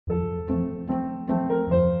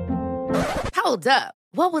Hold up.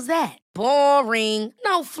 What was that? Boring.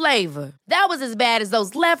 No flavor. That was as bad as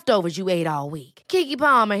those leftovers you ate all week. Keke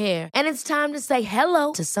Palmer here, and it's time to say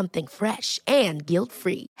hello to something fresh and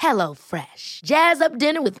guilt-free. Hello Fresh. Jazz up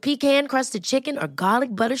dinner with pecan-crusted chicken or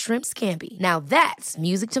garlic butter shrimp scampi. Now that's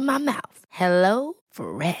music to my mouth. Hello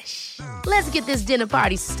Fresh. Let's get this dinner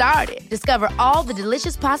party started. Discover all the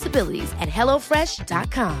delicious possibilities at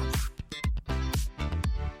hellofresh.com.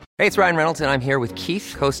 Hey, it's Ryan Reynolds, and I'm here with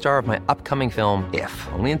Keith, co-star of my upcoming film, If,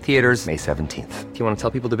 only in theaters May 17th. Do you want to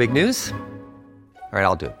tell people the big news? All right,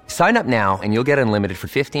 I'll do it. Sign up now and you'll get unlimited for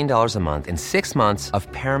 $15 a month and 6 months of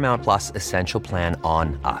Paramount Plus Essential Plan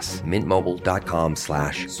on us.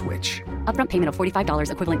 MintMobile.com/switch. Upfront payment of $45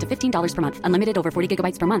 equivalent to $15 per month. Unlimited over 40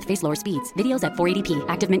 gigabytes per month. Face lower speeds. Videos at 480p.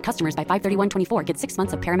 Active Mint customers by 531.24 get 6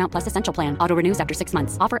 months of Paramount Plus Essential Plan. Auto renews after 6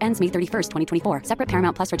 months. Offer ends May 31st, 2024. Separate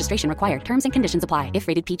Paramount Plus registration required. Terms and conditions apply if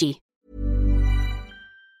rated PG.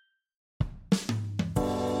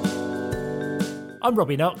 I'm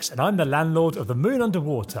Robbie Knox, and I'm the landlord of the Moon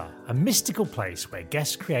Underwater, a mystical place where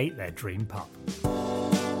guests create their dream pub.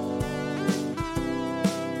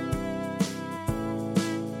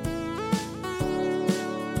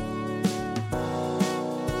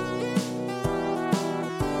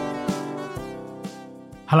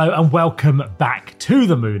 Hello and welcome back to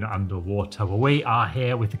the Moon Underwater, where we are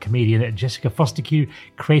here with the comedian Jessica Fostekew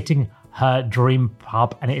creating her dream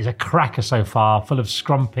pub, and it is a cracker so far, full of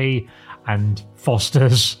scrumpy and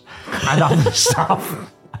Fosters and other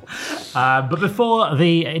stuff. But before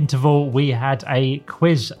the interval, we had a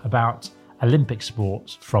quiz about Olympic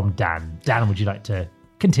sports from Dan. Dan, would you like to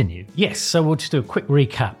continue? Yes, so we'll just do a quick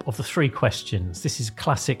recap of the 3 questions. This is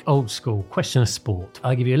classic old school question of sport.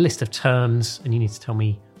 I'll give you a list of terms and you need to tell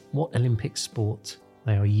me what Olympic sport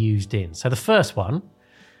they are used in. So the first one,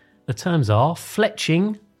 the terms are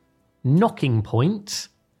fletching, knocking point,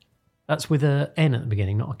 that's with an N at the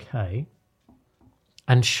beginning, not a K,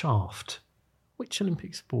 and shaft. Which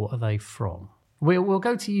Olympic sport are they from? We'll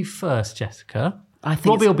go to you first, Jessica. I think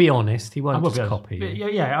Robbie will be honest. He won't just copy you.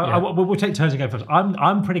 Yeah. We'll take turns again first.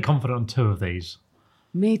 I'm pretty confident on 2 of these.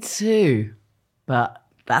 Me too, but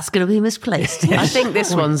that's going to be misplaced. I think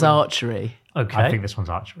this one's archery. Okay. I think this one's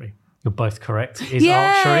archery. You're both correct. It is Yay!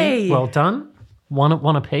 archery. Well done.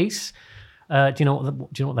 One apiece. Do you know what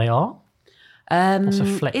they are? What's a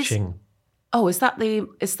fletching? Is that the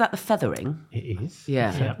feathering? It is.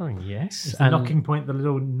 Yeah. Feathering, yes. Is the knocking point the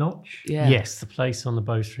little notch? Yeah. Yes, the place on the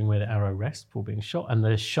bowstring where the arrow rests before being shot, and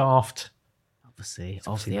the shaft. Obviously,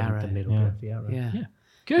 of the arrow. The middle bit of the arrow. Yeah.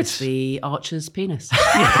 Good. It's the archer's penis.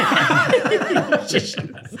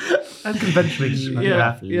 Unconventionally.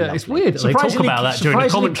 Yeah. It's weird. They talk about that during the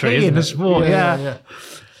commentary, isn't in the it? sport.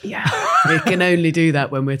 Yeah. We can only do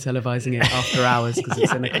that when we're televising it after hours because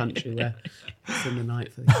it's in a country where it's in the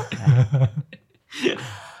night for the UK.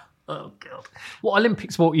 Oh, God. What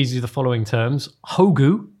Olympic sport uses the following terms?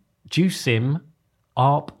 Hogu, Jusim,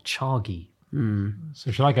 Arp, Chargi.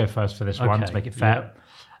 So shall I go first for this one Okay. to make it fair? Yeah.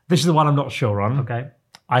 This is the one I'm not sure on. Okay.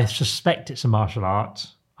 I suspect it's a martial art.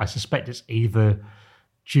 I suspect it's either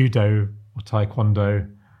judo or taekwondo,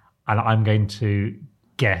 and I'm going to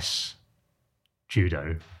guess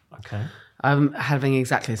judo. Okay. I'm having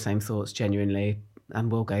exactly the same thoughts, genuinely,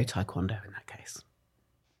 and we'll go taekwondo in that case.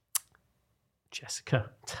 Jessica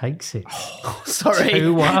takes it. Sorry.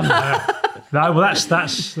 2-1. No, well, that's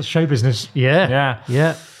the show business. Yeah.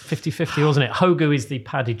 50-50, wasn't it? Hogu is the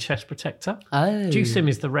padded chest protector. Oh. Jusim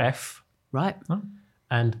is the ref. Right.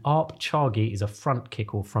 And Arp Chargi is a front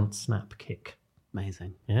kick or front snap kick.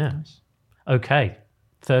 Amazing. Yeah. Okay.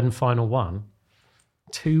 Third and final one.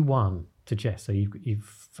 2-1 to Jess. So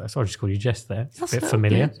you've sorry, I just called you Jess there. It's a bit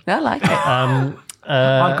familiar. Good. I like it.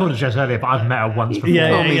 I called her Jess earlier, but I've met her once before.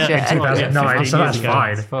 Yeah. In 2009, so that's 15 fine.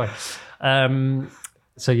 years ago. That's fine.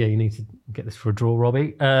 So yeah, you need to get this for a draw,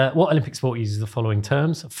 Robbie. What Olympic sport uses the following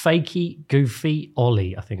terms? Fakie, goofy,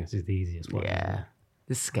 ollie. I think this is the easiest one. Yeah.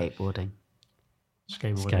 This is skateboarding.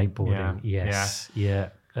 Skateboarding. Yes. Yeah.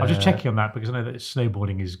 I was just checking on that because I know that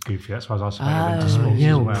snowboarding is goofy. That's why I was asking about winter sports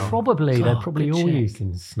Yeah, as well. probably. They're probably good all check. used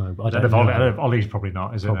in snowboard. I don't know if Ollie's probably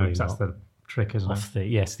not, is it? Probably No, 'cause that's not. the trick, isn't it?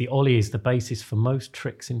 Yes, the ollie is the basis for most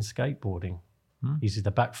tricks in skateboarding. Uses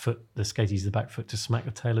the back foot, the skater uses the back foot to smack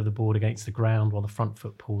the tail of the board against the ground while the front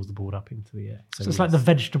foot pulls the board up into the air. So it's like the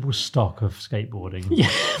vegetable stock of skateboarding. Yeah,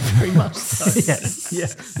 very much so.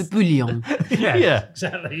 Yes. The bouillon. Yeah.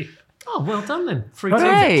 Exactly. Oh, well done then. 3-2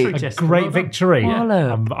 Hooray. victory, A Jessica. great Well done. victory.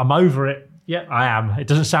 Wallop. I'm over it. Yeah, I am. It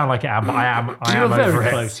doesn't sound like it am, but I am. You were very over it.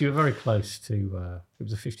 close. You were very close to. It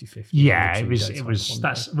was a 50-50. Yeah, it was.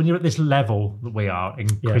 That's when you're at this level that we are in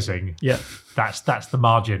quizzing. Yeah, that's the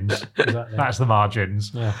margins. Exactly. That's the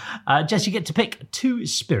margins. Yeah. Jess, you get to pick 2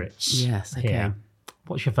 spirits. Yes, okay. Here.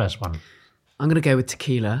 What's your first one? I'm going to go with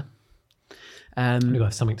tequila. You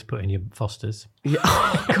got something to put in your Fosters. Yeah,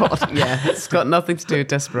 oh God, yeah. It's got nothing to do with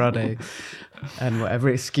Desperado. And whatever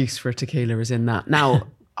excuse for a tequila is in that. Now,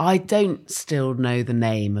 I don't still know the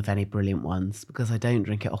name of any brilliant ones because I don't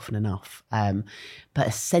drink it often enough. But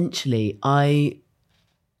essentially,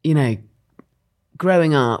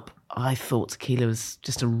 growing up, I thought tequila was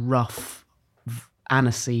just a rough,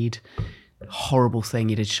 aniseed, horrible thing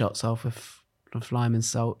you did shots of lime and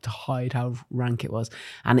salt to hide how rank it was.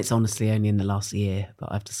 And it's honestly only in the last year that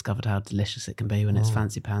I've discovered how delicious it can be when it's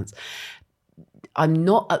fancy pants. I'm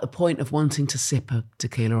not at the point of wanting to sip a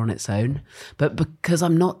tequila on its own, but because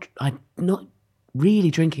I'm not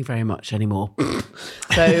really drinking very much anymore.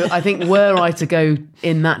 So I think were I to go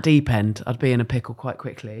in that deep end, I'd be in a pickle quite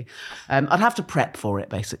quickly. I'd have to prep for it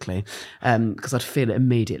basically, because I'd feel it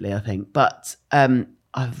immediately, I think. But I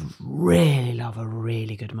really love a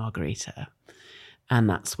really good margarita. And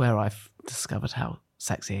that's where I've discovered how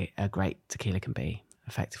sexy a great tequila can be,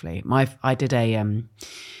 effectively. I did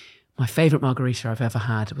my favourite margarita I've ever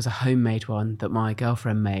had was a homemade one that my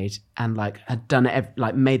girlfriend made and had done it,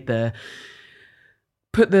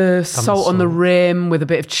 put the salt on the rim with a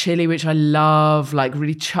bit of chili, which I love,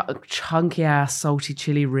 really chunky ass salty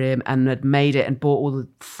chili rim, and had made it and bought all the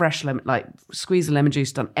fresh lemon, squeezed the lemon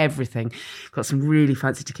juice, done everything, got some really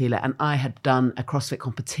fancy tequila. And I had done a CrossFit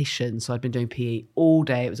competition, so I'd been doing PE all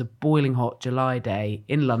day. It was a boiling hot July day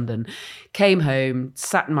in London. Came home,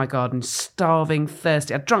 sat in my garden, starving,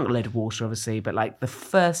 thirsty. I'd drunk a load of water, obviously, but the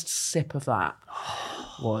first sip of that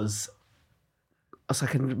was...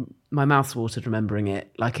 my mouth's watered remembering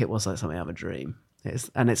it like it was something out of a dream. I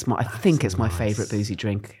think it's my favourite boozy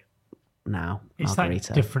drink now. It's margarita.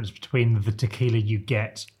 that difference between the tequila you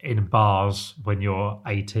get in bars when you're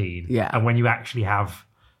 18 and when you actually have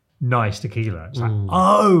nice tequila. It's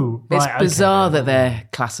it's bizarre that they're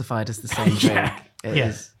classified as the same drink.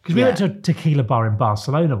 Yes. Because we went to a tequila bar in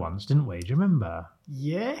Barcelona once, didn't we? Do you remember?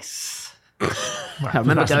 Yes. I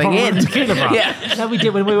remember going in. Tequila bar. No, we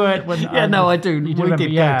did when we were at... no, I do. We remember,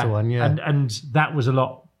 did go to one, And that was a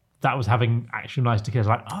lot... That was having actually nice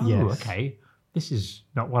tequila. Okay, this is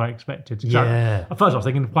not what I expected. Yeah. At first I was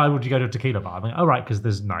thinking, why would you go to a tequila bar? I'm like, right, because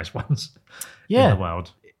there's nice ones in the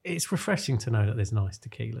world. It's refreshing to know that there's nice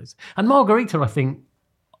tequilas. And margarita, I think,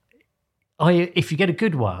 if you get a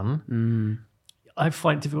good one... I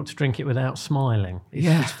find it difficult to drink it without smiling.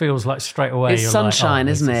 It feels like straight away. It's sunshine,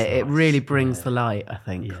 isn't it? It really brings the light, I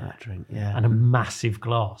think, that drink. Yeah. And a massive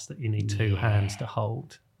glass that you need 2 hands to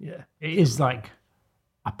hold. Yeah. It is like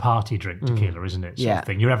a party drink, tequila, isn't it? Sort of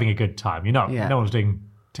thing. You're having a good time. You're not. No one's doing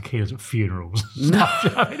tequilas at funerals. No.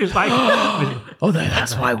 It's like...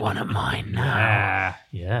 that's why I want at mine now.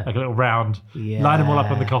 Yeah. Like a little round. Yeah. Line them all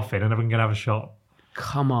up on the coffin and everyone can have a shot.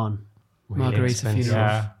 Come on. Really margarita expensive. funeral.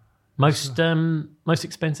 Yeah. Most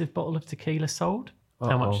expensive bottle of tequila sold?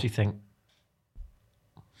 How much do you think?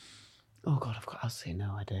 Oh God, I've got absolutely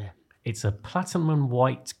no idea. It's a platinum and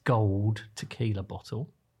white gold tequila bottle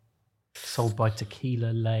sold by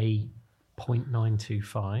Tequila Lay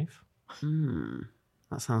 0.925.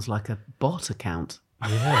 That sounds like a bot account.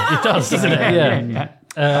 Yeah, it does, doesn't it?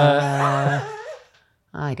 Yeah.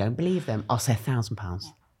 I don't believe them. I'll say £1,000.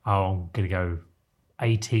 Oh, I'm going to go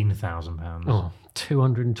 £18,000. Oh,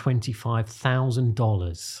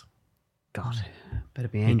 $225,000. God, better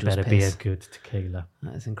be It angel's better piss. be a good tequila.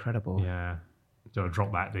 That is incredible. Yeah. Don't want to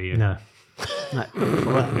drop that, do you? No.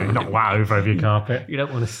 Not wow over your carpet. You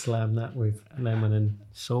don't want to slam that with lemon and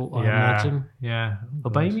salt, I Yeah. imagine. Yeah.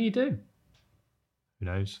 Or maybe you do. Who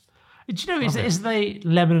knows? Do you know, is the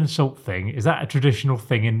lemon and salt thing, is that a traditional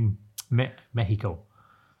thing in Mexico?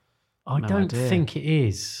 I don't think it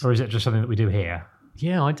is. Or is it just something that we do here?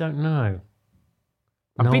 Yeah, I don't know.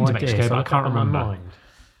 I've been to idea, Mexico, so but I I've can't got it in my remember.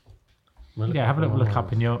 mind. Yeah, have a little look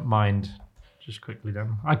up in your mind just quickly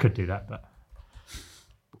then. I could do that, but...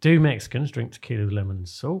 Do Mexicans drink tequila with lemon and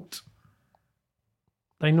salt?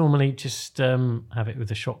 They normally just have it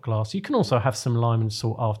with a shot glass. You can also have some lime and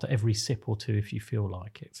salt after every sip or two if you feel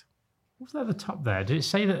like it. What's that at the top there? Did it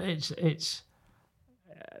say that it's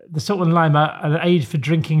the salt and lime are an aid for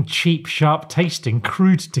drinking cheap, sharp tasting,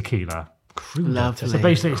 crude tequila? Lovely. So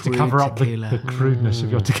basically it's to cover up tequila. the crudeness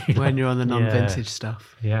of your tequila. When you're on the non-vintage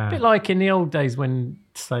stuff. Yeah. A bit like in the old days when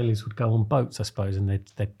sailors would go on boats, I suppose, and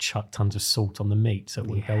they'd chuck tons of salt on the meat so it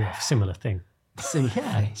wouldn't go off. Similar thing. Salt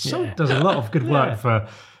Salt does a lot of good work for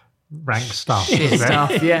rank stuff. Shit isn't it?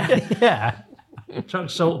 stuff, yeah. Yeah. Try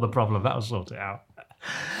and solve the problem. That'll sort it out.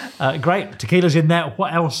 Great. Tequila's in there.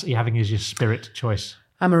 What else are you having as your spirit choice?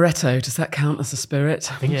 Amaretto, does that count as a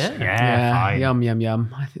spirit? I think so. Yeah, Fine. yum, yum,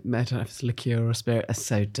 yum. I don't know if it's liqueur or a spirit. It's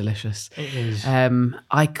so delicious. It is.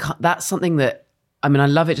 That's something that, I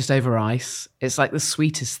love it just over ice. It's like the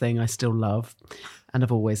sweetest thing I still love and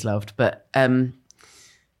I've always loved. But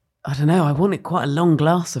I don't know, I wanted quite a long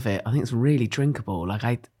glass of it. I think it's really drinkable. Like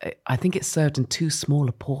I think it's served in too small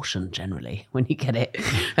a portion generally when you get it.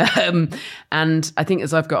 And I think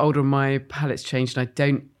as I've got older, my palate's changed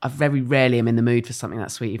and I very rarely am in the mood for something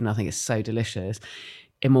that sweet, even though I think it's so delicious.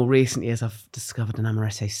 In more recent years, I've discovered an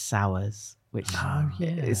Amaretto Sours, which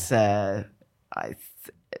is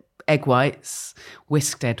egg whites,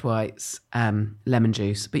 whisked egg whites, lemon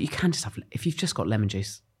juice. But you can just have, if you've just got lemon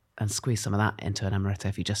juice, and squeeze some of that into an amaretto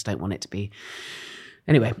if you just don't want it to be.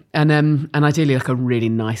 Anyway, and ideally like a really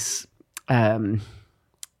nice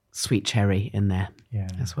sweet cherry in there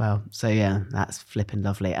as well. So yeah, that's flipping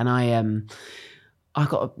lovely. And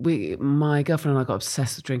my girlfriend and I got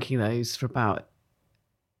obsessed with drinking those for about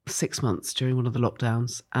 6 months during one of the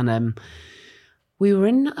lockdowns. And we were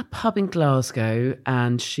in a pub in Glasgow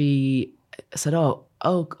and she said, oh,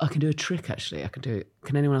 I can do a trick actually.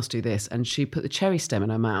 Can anyone else do this? And she put the cherry stem in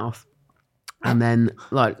her mouth and then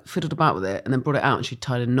like fiddled about with it and then brought it out and she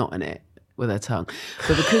tied a knot in it with her tongue.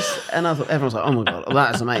 But and I thought everyone's like, oh my God,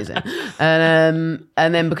 that's amazing. And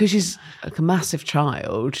then because she's like a massive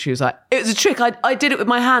child, she was like, it was a trick. I did it with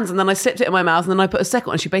my hands and then I sipped it in my mouth and then I put a second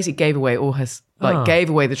one and she basically gave away all her, gave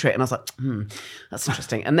away the trick. And I was like, that's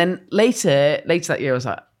interesting. And then later that year, I was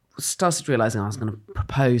like, started realising I was going to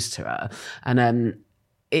propose to her. And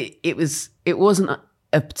it wasn't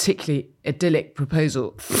a particularly idyllic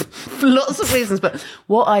proposal for lots of reasons, but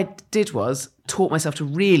what I did was taught myself to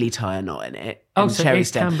really tie a knot in it. Oh, so cherry it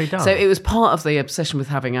stem. can be done. So it was part of the obsession with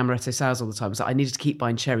having amaretto sours all the time. So I needed to keep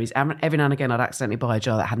buying cherries. Every now and again, I'd accidentally buy a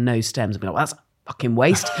jar that had no stems and be like, well, that's fucking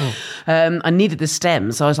waste. I needed the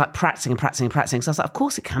stems, so I was like practicing. So I was like, of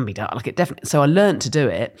course it can be done. Like it definitely. So I learned to do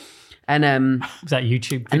it. And was that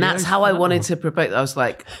YouTube videos? And that's how I wanted to propose. I was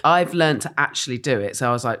like, I've learned to actually do it. So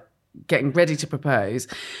I was like getting ready to propose,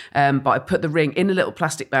 but I put the ring in a little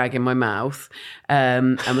plastic bag in my mouth,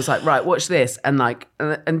 and was like, right, watch this, and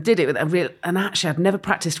did it with and actually I'd never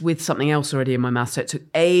practiced with something else already in my mouth, so it took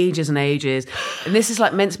ages and ages. And this is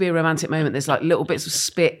like meant to be a romantic moment. There's like little bits of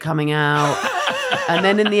spit coming out. And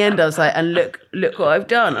then in the end, I was like, and look what I've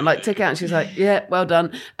done. And like, took it out and she was like, yeah, well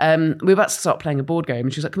done. We were about to start playing a board game.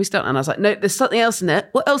 And she was like, can we start? And I was like, no, there's something else in there.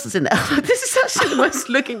 What else is in there? This is actually the most,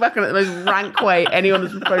 looking back on it, the most rank way anyone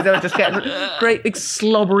has proposed ever. Just getting a great big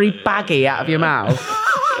slobbery baggie out of your mouth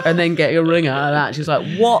and then getting a ring out of that. She was like,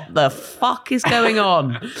 what the fuck is going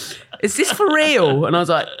on? Is this for real? And I was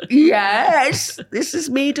like, yes, this is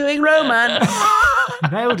me doing romance.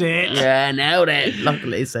 Nailed it. Yeah, nailed it.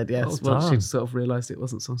 Luckily he said yes. Well Once done. she sort of realised it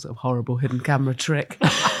wasn't some sort of horrible hidden camera trick.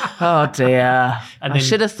 Oh dear. And I then-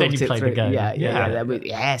 should have then thought you it played through. the game. Yeah. Yeah.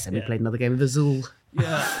 And we played another game of Azul.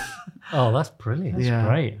 Oh, that's brilliant. That's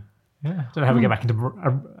great. Yeah, don't know how we get back into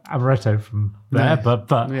amaretto from there, but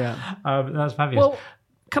Yeah. That's fabulous. Well,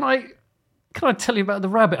 can I tell you about the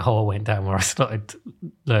rabbit hole I went down where I started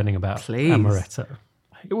learning about Please. amaretto?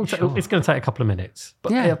 It's going to take a couple of minutes,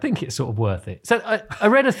 but Yeah. I think it's sort of worth it. So I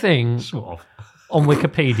read a thing Sort of. on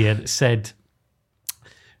Wikipedia that said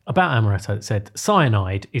about amaretto that said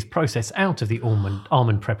cyanide is processed out of the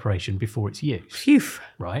almond preparation before it's used. Phew.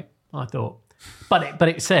 Right? I thought, but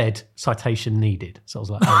it said citation needed. So I was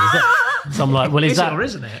like, oh, is that? So I'm like, well, is Is it that or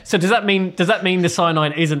isn't it? So does that mean the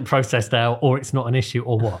cyanide isn't processed out, or it's not an issue,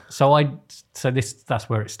 or what? So that's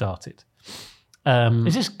where it started.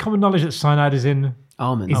 Is this common knowledge that cyanide is in?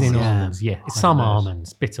 Almonds. Is in yeah. almonds, yeah. It's some knows?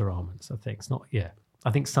 almonds, bitter almonds. I think it's not. Yeah, I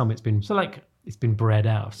think some it's been bred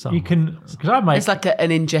out of some. You can, because I make. It's like an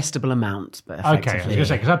ingestible amount, but Okay, I was effectively. going to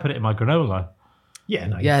say, because I put it in my granola. yeah,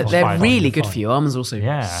 no, Yeah, you're fine. they're Fine, really you're good fine. for you. Almonds are also super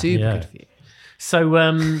Yeah. good for you. So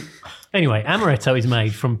anyway, amaretto is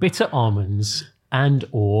made from bitter almonds and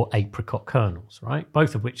or apricot kernels, right?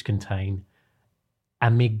 Both of which contain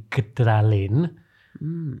amygdalin,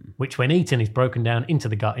 which when eaten is broken down into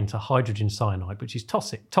the gut into hydrogen cyanide, which is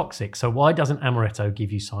toxic. So why doesn't amaretto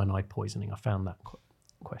give you cyanide poisoning? I found that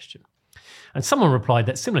question. And someone replied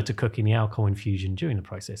that similar to cooking, the alcohol infusion during the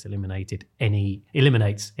process eliminates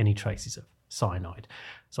any traces of cyanide.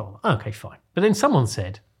 So I'm like, okay, fine. But then someone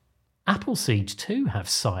said, apple seeds too have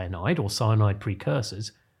cyanide or cyanide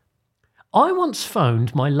precursors. I once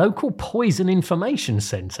phoned my local poison information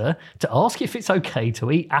centre to ask if it's okay to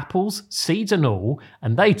eat apples, seeds and all,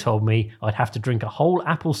 and they told me I'd have to drink a whole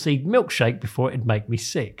apple seed milkshake before it'd make me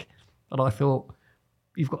sick. And I thought,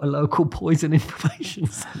 you've got a local poison information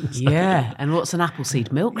centre. Yeah, and what's an apple seed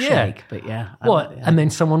milkshake? Yeah. But yeah. What? And then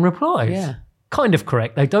someone replies. Yeah. Kind of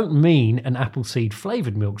correct. They don't mean an apple seed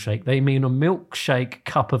flavoured milkshake. They mean a milkshake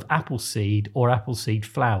cup of apple seed or apple seed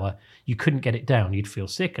flour. You couldn't get it down. You'd feel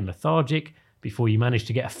sick and lethargic before you managed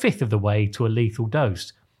to get a fifth of the way to a lethal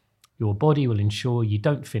dose. Your body will ensure you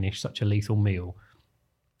don't finish such a lethal meal.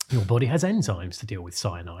 Your body has enzymes to deal with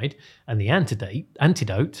cyanide, and the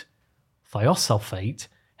antidote, thiosulfate,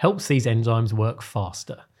 helps these enzymes work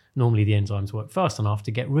faster. Normally the enzymes work fast enough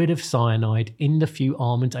to get rid of cyanide in the few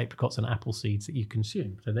almonds, apricots and apple seeds that you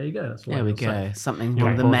consume. So there you go. That's what There we go. Something,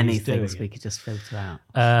 one of the many things we could just filter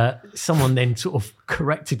out. Someone then sort of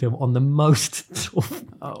corrected them on the most sort of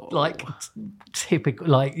typical,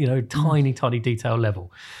 tiny detail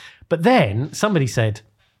level. But then somebody said,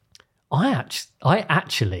 I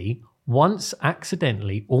actually once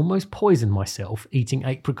accidentally almost poisoned myself eating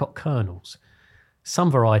apricot kernels.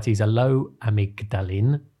 Some varieties are low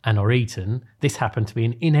amygdalin and are eaten. This happened to be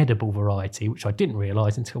an inedible variety, which I didn't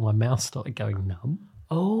realise until my mouth started going numb.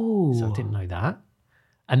 Oh. So I didn't know that.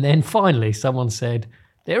 And then finally someone said,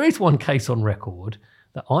 there is one case on record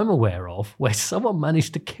that I'm aware of where someone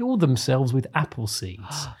managed to kill themselves with apple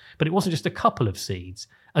seeds. But it wasn't just a couple of seeds.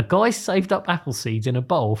 A guy saved up apple seeds in a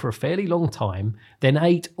bowl for a fairly long time, then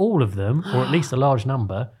ate all of them, or at least a large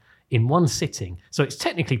number, in one sitting. So it's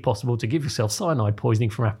technically possible to give yourself cyanide poisoning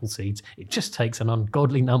from apple seeds. It just takes an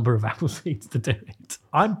ungodly number of apple seeds to do it.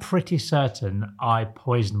 I'm pretty certain I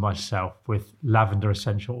poisoned myself with lavender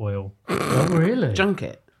essential oil. Oh, really? Drunk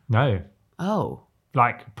it? No. Oh.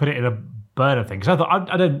 Like, put it in a burner thing. Because I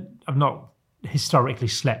thought, I've not historically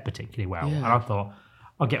slept particularly well. Yeah. And I thought,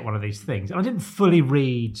 I'll get one of these things. And I didn't fully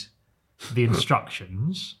read the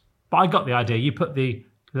instructions, but I got the idea. You put the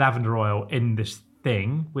lavender oil in this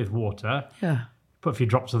thing with water, put a few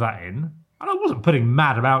drops of that in, and I wasn't putting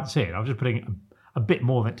mad amounts in. I was just putting a bit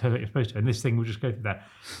more than it turned out you're supposed to, and this thing would just go through there.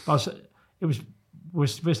 But we were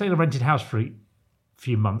staying in a rented house for a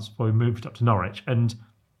few months before we moved up to Norwich, and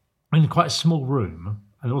in quite a small room,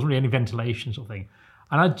 and there wasn't really any ventilation sort of thing.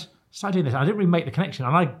 And I started doing this, and I didn't really make the connection,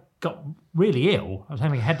 and I got really ill. I was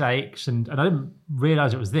having headaches, and I didn't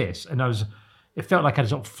realise it was this, and it felt like I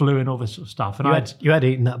sort of flew in all this sort of stuff. And you had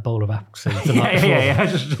eaten that bowl of apple seeds the night yeah.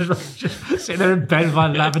 before. Just sitting there in bed with my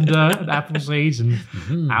lavender and apple seeds and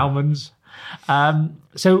almonds.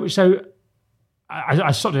 So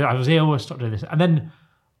I stopped doing it. I was ill. I stopped doing this. And then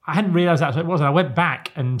I hadn't realised that's what it was. And I went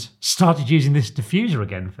back and started using this diffuser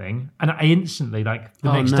again thing. And I instantly, the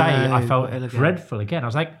next day, I felt dreadful again. I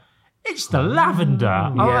was like, it's the lavender.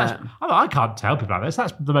 I can't tell people about this.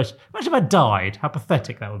 That's the most... Imagine if I died. How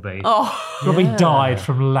pathetic that would be. Oh, Probably died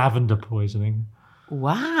from lavender poisoning.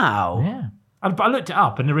 Wow. Yeah. But I looked it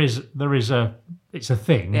up, and there is a... It's a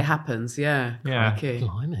thing. It happens, yeah. Yeah. Crikey.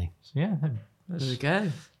 Blimey. Yeah. There we go.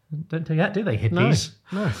 Don't do that, do they, hippies?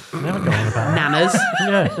 No, never go on about Nanas.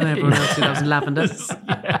 Yeah. And everyone else who loves lavender.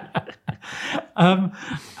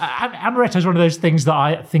 Amaretto is one of those things that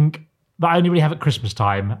I think that I only really have at Christmas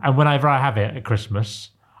time. And whenever I have it at Christmas,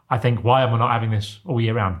 I think, why am I not having this all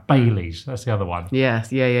year round? Bailey's, that's the other one. Yeah.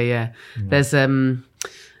 There's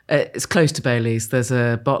it's close to Bailey's. There's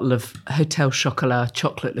a bottle of Hotel Chocolat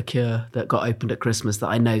chocolate liqueur that got opened at Christmas that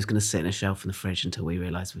I know is going to sit in a shelf in the fridge until we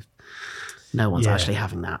realise no one's actually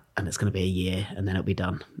having that, and it's going to be a year, and then it'll be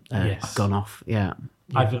done. Yes. Gone off. Yeah.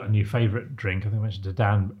 I've got a new favourite drink. I think I mentioned to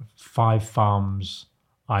Dan, 5 Farms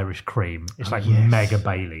Irish Cream. It's mega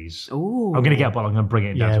Bailey's. Ooh. I'm going to get a bottle. I'm going to bring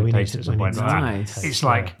it down to we taste need it at to- some we point. need But to Nice. it's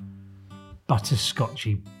like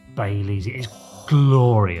butterscotchy Bailey's. It's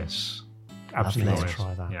glorious. Absolutely Lovely. glorious.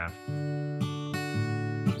 Let's try that. Yeah.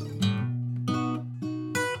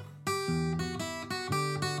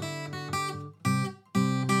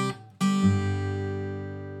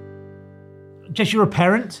 Jess, you're a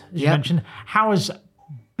parent, as you Yep. mentioned. How has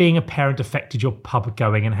being a parent affected your pub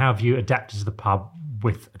going, and how have you adapted to the pub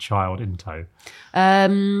with a child in tow?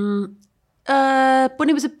 When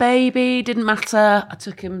he was a baby, didn't matter. I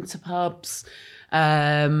took him to pubs.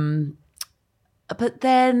 But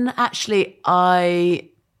then actually I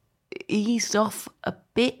eased off a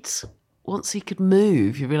bit once he could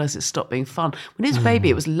move. You realise it stopped being fun. When he was a baby,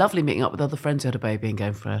 it was lovely meeting up with other friends who had a baby and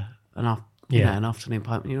going for an afternoon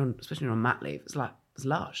pint. Especially when you're on mat leave, it's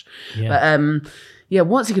lush. Yeah. But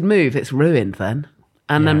once he could move, it's ruined then.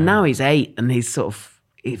 And now he's 8 and he's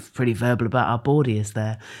pretty verbal about how bored he is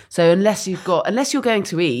there. So unless you're going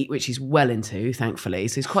to eat, which he's well into, thankfully,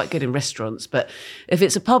 so he's quite good in restaurants. But if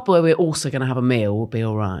it's a pub where we're also going to have a meal, we'll be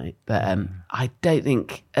all right. But I don't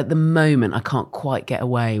think at the moment I can't quite get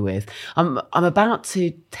away with. I'm about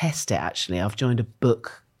to test it actually. I've joined a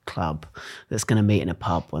book club that's going to meet in a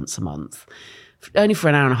pub once a month, only for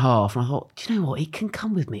an hour and a half. And I thought, do you know what? He can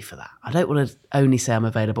come with me for that. I don't want to only say I'm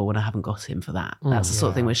available when I haven't got him for that. That's the sort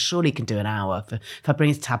of thing where surely he can do an hour if I bring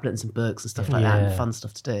his tablets and books and stuff like that and fun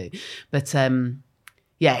stuff to do. But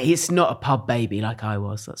he's not a pub baby like I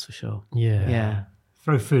was, that's for sure. Yeah.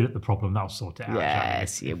 Throw food at the problem, that'll sort it out.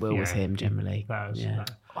 Yes, it will with him generally.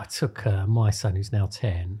 I took my son, who's now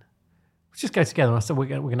 10. Let's just go together. And I said, we're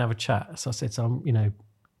going to have a chat. So I said to him,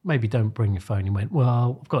 maybe don't bring your phone. He went,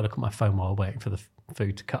 well, I've got to look at my phone while I'm waiting for the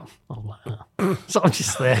food to come. I'm like, oh. So I'm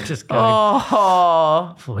just there, just going,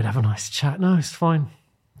 I thought we'd have a nice chat. No, it's fine.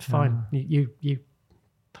 It's fine. You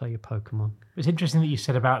play your Pokemon. It's interesting that you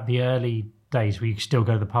said about the early days where you still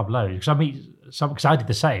go to the pub loads. Because I did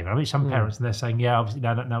the same. I meet some parents and they're saying, yeah, obviously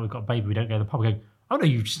now we've got a baby, we don't go to the pub. I go, oh no,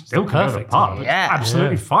 you still can go to the pub. It's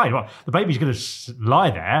absolutely fine. Well, the baby's going to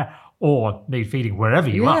lie there or need feeding wherever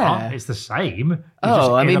you are. It's the same.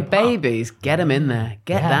 Babies, get them in there.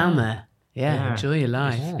 Get down there. Yeah, enjoy your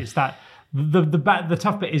life. It's that the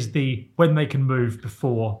tough bit is when they can move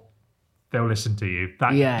before they'll listen to you.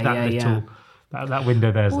 That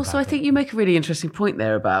window there. Also, I think you make a really interesting point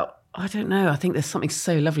there about, I don't know, I think there's something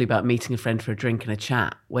so lovely about meeting a friend for a drink and a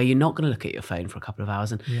chat where you're not going to look at your phone for a couple of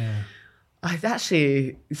hours. And I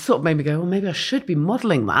actually sort of made me go, well, maybe I should be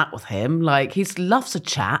modelling that with him. Like, he loves a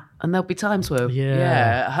chat, and there'll be times where,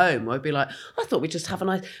 at home, where I'd be like, I thought we'd just have a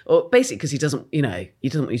nice, or basically because he doesn't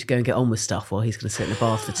want you to go and get on with stuff while he's going to sit in the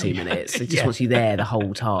bath for 2 minutes. He just wants you there the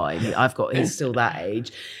whole time. He's still that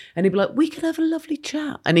age. And he'd be like, we can have a lovely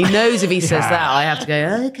chat. And he knows if he says that, I have to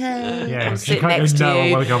go, okay, I'll sit next to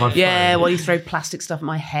you. While you throw plastic stuff at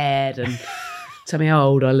my head and tell me how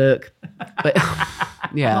old I look. But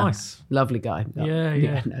nice. Lovely guy.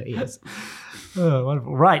 Yeah. No, he is. Oh,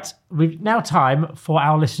 wonderful. Right. We've now time for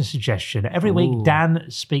our listener suggestion. Every week, Dan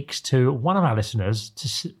speaks to one of our listeners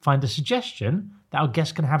to find a suggestion that our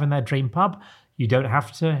guests can have in their dream pub. You don't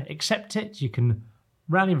have to accept it. You can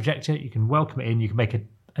roundly reject it. You can welcome it in. You can make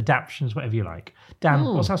adaptations, whatever you like. Dan,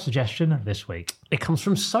 what's our suggestion this week? It comes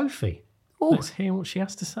from Sophie. Let's hear what she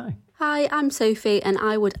has to say. Hi, I'm Sophie, and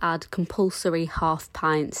I would add compulsory half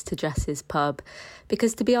pints to Jess's pub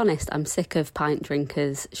because, to be honest, I'm sick of pint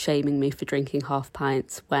drinkers shaming me for drinking half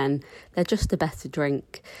pints when they're just a better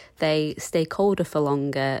drink. They stay colder for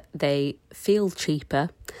longer, they feel cheaper,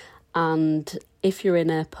 and if you're in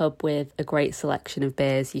a pub with a great selection of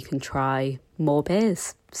beers, you can try more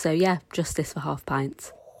beers. So yeah, justice for half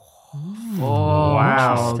pints.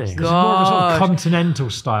 Wow. This is more of a sort of continental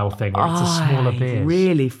style thing where it's a smaller beer. I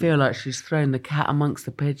really feel like she's thrown the cat amongst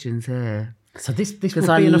the pigeons here. So this would because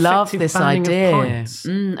be I an love effective this banning of idea. pints.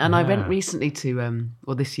 And I went recently to,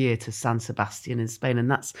 this year to San Sebastian in Spain, and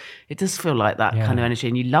it does feel like that kind of energy,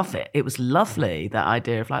 and you love it. It was lovely, that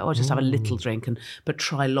idea of like, just have a little drink, but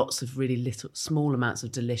try lots of really little, small amounts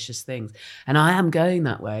of delicious things. And I am going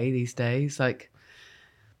that way these days,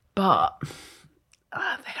 but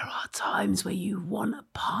there are times where you want a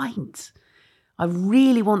pint. I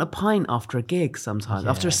really want a pint after a gig sometimes,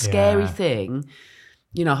 after a scary thing.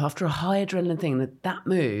 After a high adrenaline thing, that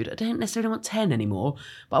mood, I don't necessarily want 10 anymore,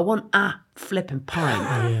 but I want a flipping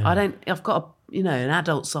pint. I've got an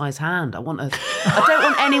adult size hand. I don't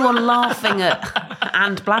want anyone laughing at,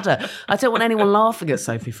 and bladder. I don't want anyone laughing at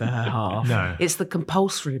Sophie for her half. No. It's the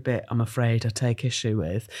compulsory bit, I'm afraid, I take issue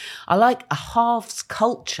with. I like a halves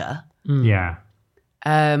culture. Yeah.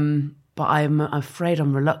 But I'm afraid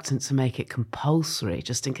I'm reluctant to make it compulsory,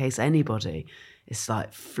 just in case anybody is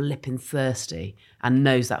like flipping thirsty and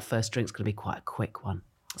knows that first drink's going to be quite a quick one.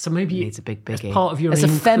 So maybe needs a big biggie. As part of your as a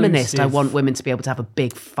feminist, I want women to be able to have a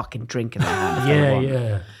big fucking drink in their hand.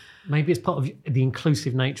 Yeah. Maybe it's part of the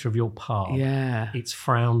inclusive nature of your pub. Yeah. It's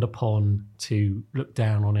frowned upon to look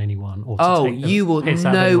down on anyone. Or to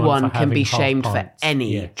no one can be shamed for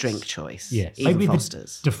any drink choice. Yes. Even maybe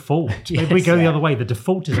Foster's. The default. Maybe we go the other way. The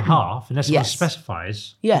default is a half, unless someone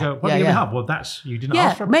specifies. Yeah. You go, what are you going to have? Well, you didn't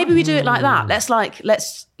ask for a maybe we do it like that.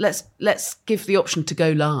 Let's give the option to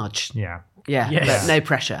go large. Yeah. Yeah. But no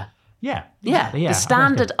pressure. Yeah. The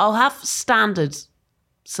standard. I'll have standard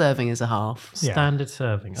serving as a half. Standard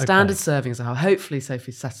serving. Okay. Standard serving as a half. Hopefully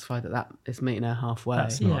Sophie's satisfied that is meeting her halfway.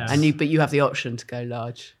 That's nice. But you have the option to go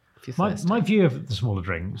large if you're thirsty. My view of the smaller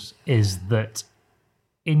drinks is that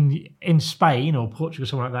in Spain or Portugal,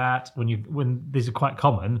 something like that, when these are quite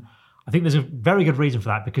common, I think there's a very good reason for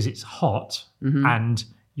that because it's hot and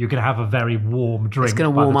you're going to have a very warm drink. It's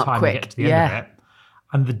going to warm by the up time quick. You get to the end of it.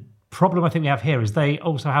 And the problem I think we have here is they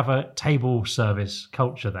also have a table service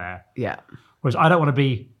culture there. Yeah. Whereas I don't want to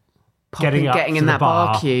be getting in that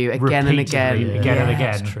bar queue again and again. And again.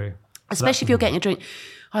 That's true. Especially if you're getting a drink,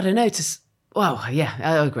 I don't know, Well, yeah,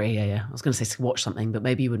 I agree. Yeah. I was going to say to watch something, but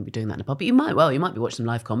maybe you wouldn't be doing that in a pub. But you might. Well, you might be watching some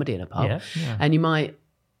live comedy in a pub, and you might.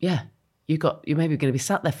 Yeah, you're maybe going to be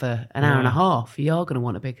sat there for an hour and a half. You are going to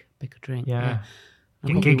want a bigger drink. Yeah.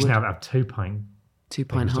 Gigs now that have 2 pint. 2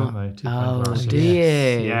 pint don't half. they? 2 pint glasses. Do you?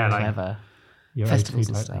 Yeah, like clever. your Festivals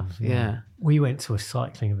and OT stuff. things, Yeah. We went to a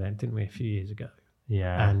cycling event, didn't we, a few years ago?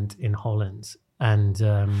 Yeah. And in Holland, and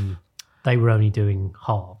they were only doing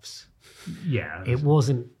halves. Yeah. It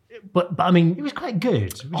wasn't, but I mean, It was quite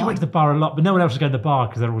good. We went to the bar a lot, but no one else was going to the bar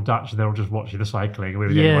because they're all Dutch and they're all just watching the cycling. And we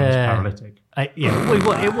were the only one who's paralytic.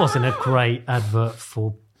 It wasn't a great advert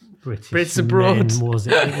for British Brits abroad. men, was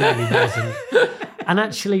it? It really wasn't. And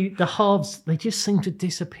actually, the halves, they just seem to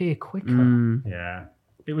disappear quicker. Yeah.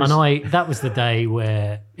 It was, And that was the day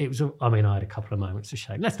where it was, I had a couple of moments of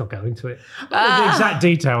shame. Let's not go into it. I don't know the exact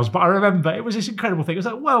details, but I remember it was this incredible thing. It was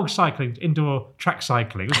like world cycling, indoor track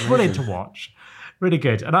cycling. It was brilliant to watch. Really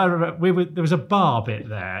good. And I remember there was a bar bit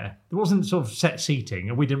there. There wasn't sort of set seating,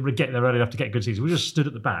 and we didn't get there early enough to get good seats. We just stood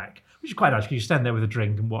at the back, which is quite nice because you stand there with a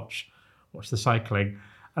drink and watch the cycling.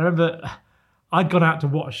 I remember I'd gone out to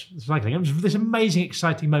watch the cycling. It was this amazing,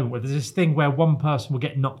 exciting moment where there's this thing where one person will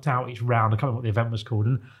get knocked out each round. I can't remember what the event was called.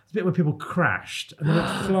 And it's a bit where people crashed and they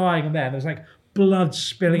went flying in there. And there was like blood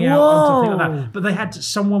spilling out onto things like that. But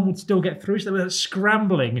someone would still get through. So they were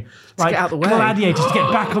scrambling like get out the way. gladiators to get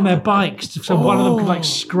back on their bikes so one of them could like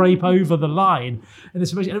scrape over the line. And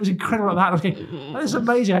it was incredible like that. And I was going, that's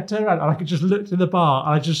amazing. I turned around and I could just look in the bar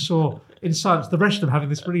and I just saw in silence the rest of them having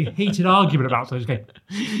this really heated argument about something. I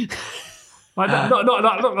was going, like,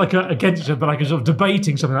 not like against it, but like a sort of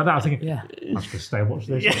debating something like that. I was thinking, I'm just going to stay and watch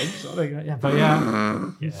this.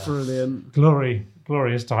 Brilliant.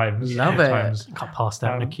 Glorious times. Love it. Times. Got passed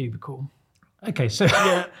out in a cubicle. Okay, so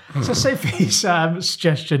so Sophie's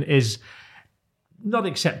suggestion is not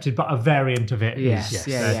accepted, but a variant of it. Yes,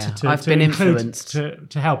 yeah. To I've been influenced.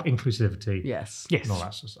 to help inclusivity. Yes. And all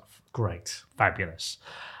that sort of stuff. Great. Fabulous.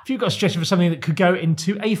 If you've got a suggestion for something that could go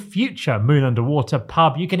into a future Moon Underwater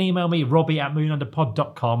pub, you can email me,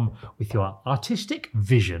 robbie@moonunderpod.com, with your artistic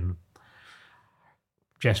vision.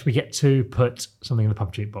 Jess, we get to put something in the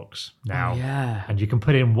pub jukebox now. Oh, yeah. And you can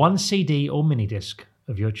put in one CD or mini disc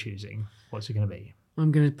of your choosing. What's it going to be?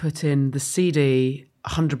 I'm going to put in the CD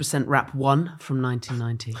 100% Rap 1 from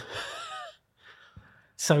 1990.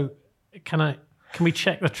 So, can we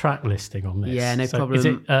check the track listing on this? Yeah, no So problem. Is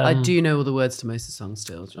it, I do know all the words to most of the songs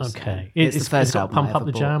still. Okay. It's the first got album Pump I Up ever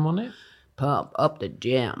the bought. Jam on it? Pump up the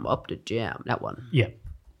jam, that one. Yeah.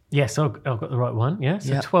 Yes, I've got the right one. Yeah.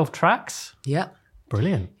 So Yep. 12 tracks. Yeah.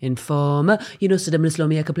 Brilliant. Informer, you know, so them slow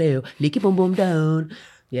me I can play. Leaky boom boom down.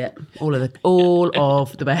 Yeah, all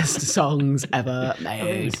of the best songs ever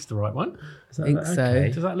made. This is the right one. I think so.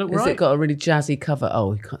 Does that look Has right? it got a really jazzy cover?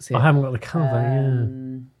 Oh, you can't see it. I haven't got the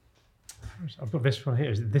cover, I've got this one here.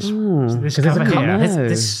 Is it this Because cover there's, here?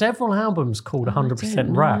 there's several albums called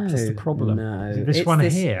 100% Rap. That's the problem. No. Is it this one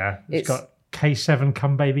here? It's got K7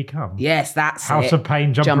 Come Baby Come. Yes, that's House it. of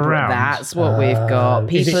Pain, Jump Around. That's what we've got.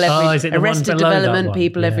 is People it the one Arrested below that Development, one?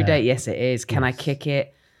 people every Yeah. day. Yes, it is. Can I Kick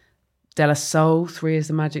It? De La Soul, 3 is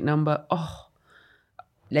the magic number. Oh,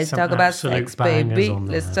 let's Some talk about absolute sex, baby. bangers on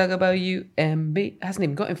there. Let's talk about you, MB. Hasn't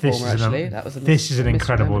even got Informer, actually. This is an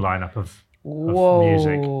incredible lineup of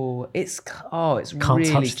music. Whoa, it's Can't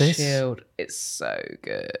really touch this. chilled. It's so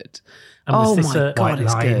good. And was Oh this my a- god, White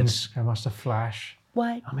it's Lines, Grandmaster Flash. good.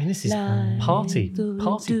 White I mean, this is lines, party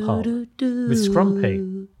pop do, with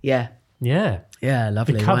Scrumpy. Yeah, Yeah.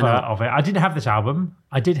 lovely. The Why cover not? of it. I didn't have this album.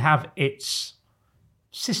 I did have its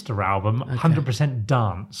sister album, 100%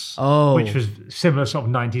 Dance, Oh. which was similar sort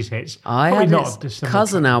of 90s hits. I Probably had not its dissimilar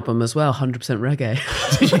cousin album as well, 100% reggae.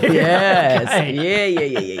 Yes,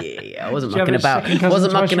 Okay. yeah. I wasn't Did you have mucking a about. second cousin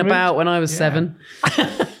Wasn't twice mucking removed? about when I was 7.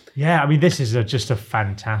 Yeah, I mean, this is just a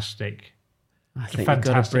fantastic. I think you've got to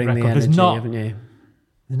fantastic bring the record. There's energy, not- haven't you?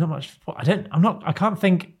 There's not much. I can't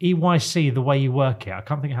think EYC the way you work it. I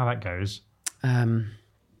can't think how that goes.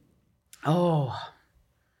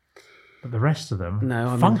 But the rest of them, No,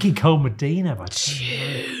 I mean- Funky Cole Medina by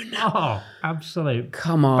Tune. Oh, absolute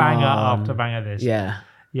Come on. banger after banger. This,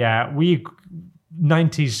 Yeah. we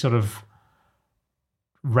 90s sort of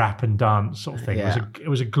rap and dance sort of thing. Yeah. It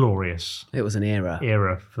was a glorious It was an era.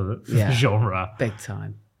 era for the Yeah. genre. Big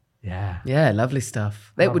time. Yeah, Yeah, lovely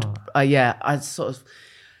stuff. It would, I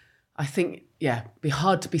think, be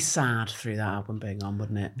hard to be sad through that album being on,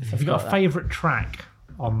 wouldn't it? Have you got a favourite track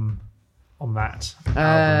on that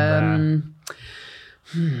album?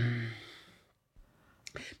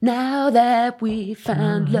 Now that we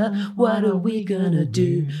found love, what are we gonna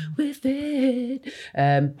do with it?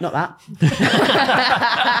 Not that.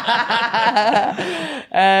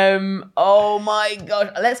 Oh my gosh.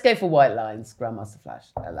 Let's go for White Lines, Grandmaster Flash.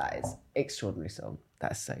 That is extraordinary song.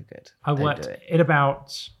 That's so good. I worked in about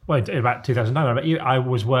 2009. I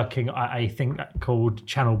was working at a thing called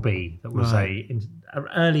Channel B, that was an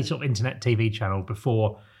early sort of internet TV channel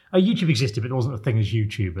before YouTube existed, but it wasn't a thing as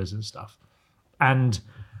YouTubers and stuff. And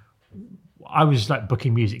I was like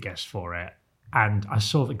booking music guests for it, and I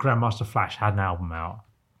saw that Grandmaster Flash had an album out,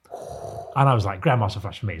 and I was like, Grandmaster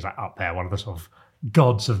Flash for me is like up there, one of the sort of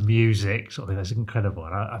gods of music, sort of thing. That's incredible.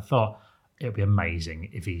 And I thought it would be amazing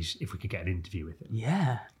if we could get an interview with him.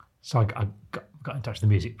 Yeah. So I got in touch with the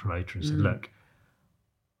music promoter and said, look,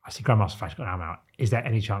 I see Grandmaster Flash got an album out. Is there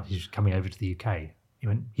any chance he's coming over to the UK? He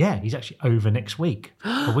went, yeah, he's actually over next week,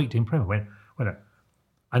 a week doing promo. I went,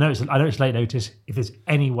 I know it's late notice. If there's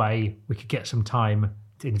any way we could get some time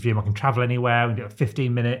to interview him, I can travel anywhere. We can get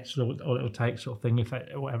 15 minutes, all it'll take, sort of thing,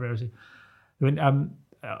 whatever it is. He went,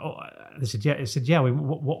 they said, yeah. It said, yeah. He'll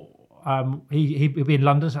be in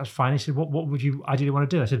London, so that's fine. He said, what would you ideally want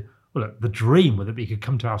to do? I said, well, look, the dream would be he could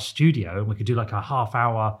come to our studio and we could do like a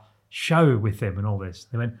half-hour show with him and all this.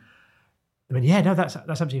 They went, yeah, no, that's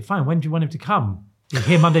absolutely fine. When do you want him to come? He's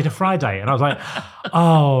here Monday to Friday. And I was like,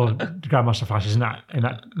 oh, Grandmaster Flash isn't in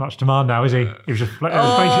that much demand now, is he? He was just basically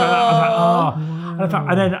like that. I was like, oh.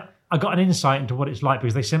 And then I got an insight into what it's like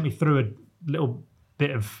because they sent me through a little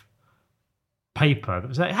bit of paper that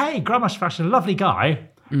was like, hey, Grandmaster Flash is a lovely guy,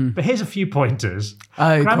 but here's a few pointers.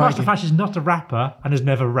 Grandmaster Flash is not a rapper and has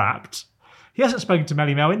never rapped. He hasn't spoken to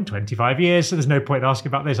Melly Mel in 25 years, so there's no point asking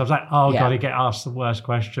about this. I was like, God, he get asked the worst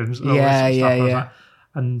questions.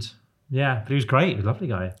 And yeah, but he was great. He was a lovely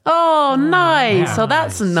guy. Oh, nice. Yeah, so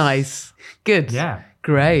that's nice. Good. Yeah.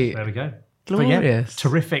 Great. There we go. Glorious.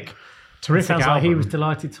 Terrific. Sounds like he was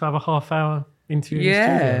delighted to have a half-hour interview in the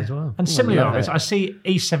studio as well. And similarly, I see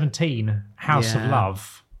E17, House of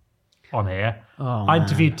Love on here. I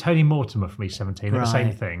interviewed Tony Mortimer from E17, the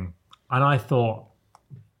same thing. And I thought,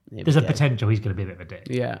 there's a potential he's going to be a bit of a dick.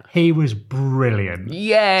 Yeah. He was brilliant.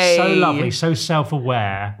 Yay. So lovely, so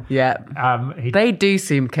self-aware. Yeah. They do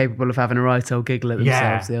seem capable of having a right old giggle at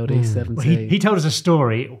themselves, the old E17. Well, he told us a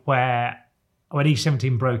story where when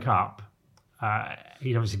E17 broke up,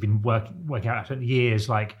 he'd obviously been working out for years,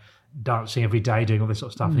 like dancing every day, doing all this sort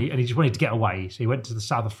of stuff. And he just wanted to get away. So he went to the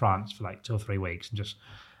south of France for like 2 or 3 weeks and just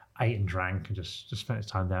ate and drank and just spent his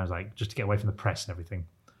time there. I was like, just to get away from the press and everything.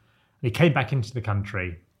 And he came back into the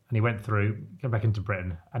country. And he came back into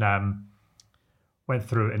Britain and went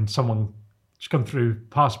through, and someone just gone through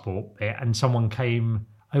passport bit, and someone came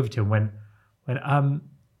over to him and went,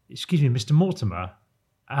 excuse me, Mr. Mortimer,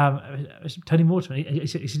 Tony Mortimer. He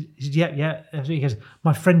said, yeah. He goes,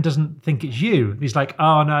 my friend doesn't think it's you. And he's like,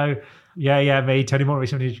 oh no, yeah, me, Tony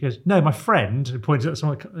Mortimer. She goes, no, my friend, who points at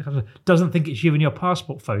someone, doesn't think it's you in your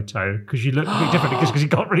passport photo because you look a bit different because he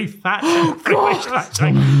got really fat.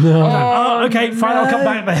 Okay, fine, I'll come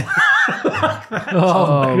back then.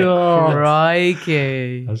 God.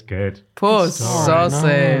 Crikey. That's good. Poor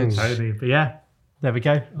sausage. Totally. But yeah, there we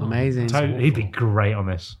go. Amazing. He'd be great on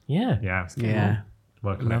this. Yeah.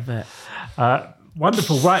 Welcome. Love it.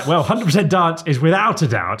 Wonderful. Right. Well, 100% dance is without a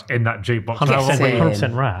doubt in that jukebox.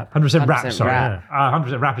 100% rap. 100% rap, sorry.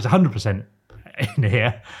 100% rap is 100% in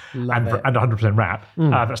here. And 100% rap.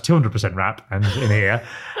 That's 200% rap and in here.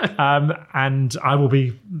 And I will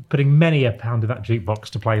be putting many a pound in that jukebox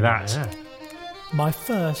to play that. Yeah. My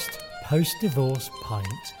first post-divorce pint.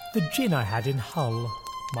 The gin I had in Hull.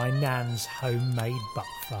 My nan's homemade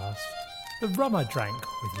buckfast. The rum I drank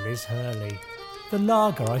with Liz Hurley. The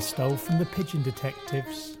lager I stole from the Pigeon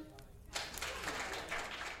Detectives.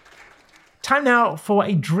 Time now for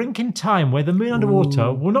a drink in time where the Moon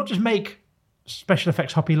Underwater will not just make special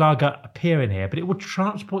effects hoppy lager appear in here, but it will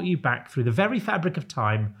transport you back through the very fabric of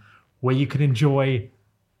time where you can enjoy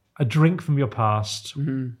a drink from your past,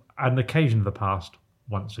 an occasion of the past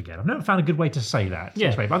once again. I've never found a good way to say that.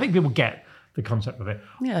 Yeah. But I think people get the concept of it.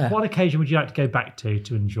 Yeah. What occasion would you like to go back to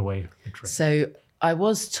enjoy a drink? So I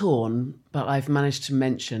was torn, but I've managed to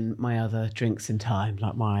mention my other drinks in time,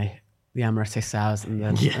 like the amaretto sours and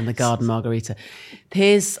the garden margarita.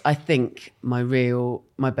 Here's, I think, my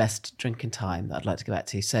best drink in time that I'd like to go back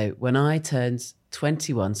to. So when I turned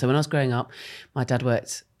 21, so when I was growing up, my dad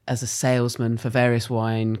worked as a salesman for various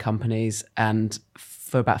wine companies, and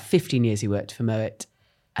for about 15 years he worked for Moet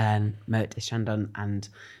and Moet de Chandon, and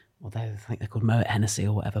although I think they're called Moet Hennessy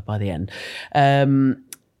or whatever by the end.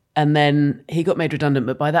 And then he got made redundant,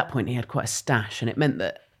 but by that point he had quite a stash, and it meant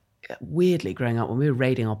that, weirdly, growing up, when we were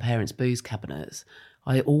raiding our parents' booze cabinets,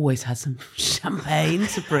 I always had some champagne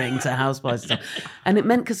to bring to house parties. And it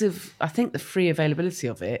meant, because of, I think, the free availability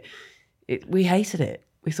of it, we hated it.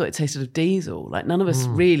 we thought it tasted of diesel. Like none of us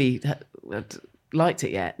really liked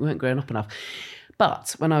it yet. We weren't grown up enough.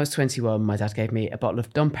 But when I was 21, my dad gave me a bottle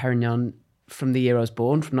of Dom Perignon from the year I was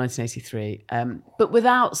born, from 1983, but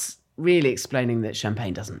without really explaining that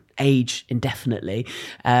champagne doesn't age indefinitely.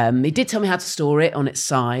 He did tell me how to store it on its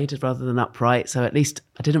side rather than upright, so at least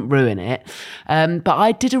I didn't ruin it. But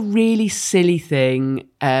I did a really silly thing.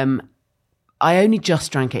 I only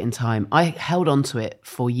just drank it in time. I held on to it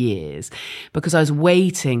for years because I was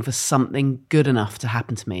waiting for something good enough to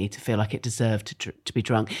happen to me to feel like it deserved to be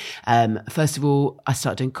drunk. First of all, I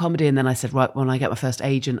started doing comedy, and then I said, right, when I get my first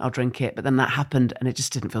agent, I'll drink it. But then that happened, and it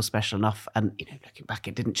just didn't feel special enough. And, looking back,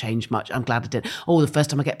 it didn't change much. I'm glad I did. Oh, the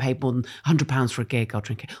first time I get paid more than £100 for a gig, I'll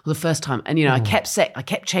drink it. Well, the first time, and, I kept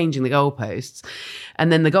changing the goalposts.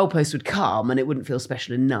 And then the goalposts would come, and it wouldn't feel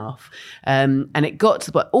special enough. And it got to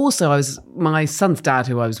the point. Also, my son's dad,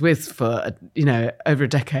 who I was with for, over a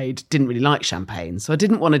decade, didn't really like champagne. So I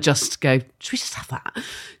didn't want to just go, should we just have that?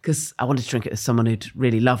 Because I wanted to drink it with someone who'd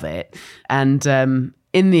really love it. And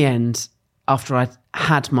in the end, after I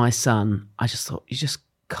had my son, I just thought, you just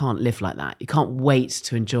can't live like that. You can't wait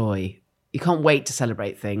to enjoy. You can't wait to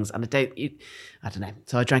celebrate things. And I don't know.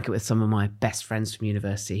 So I drank it with some of my best friends from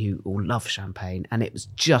university who all love champagne. And it was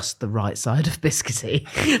just the right side of biscuity.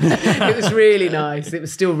 It was really nice. It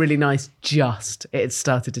was still really nice. It had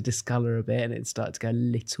started to discolour a bit, and it started to go a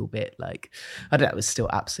little bit like, I don't know, it was still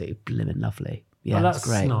absolutely blimmin' lovely. Yeah, well, that's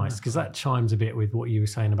great. Nice, because that chimes a bit with what you were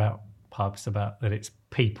saying about pubs, about that it's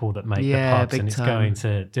people that make the pubs and it's going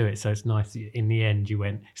to do it. So it's nice that in the end you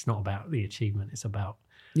went, it's not about the achievement, it's about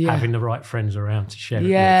having the right friends around to share it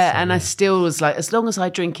with. I still was like, as long as I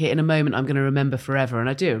drink it in a moment, I'm going to remember forever. And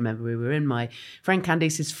I do remember we were in my friend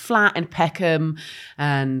Candice's flat in Peckham,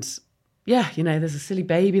 and there's a silly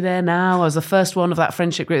baby there now. I was the first one of that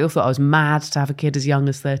friendship group. They all thought I was mad to have a kid as young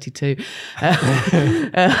as 32.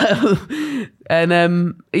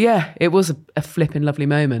 It was a flipping lovely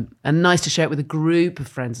moment, and nice to share it with a group of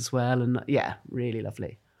friends as well. And really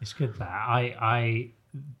lovely. It's good that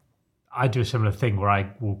I do a similar thing where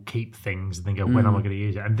I will keep things and then go, when am I going to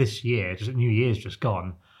use it? And this year, just New Year's just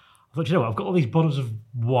gone, I thought, what, I've got all these bottles of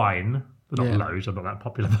wine, but not loads, I'm not that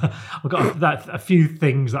popular, but I've got a few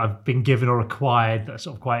things that I've been given or acquired that are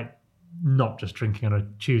sort of quite not just drinking on a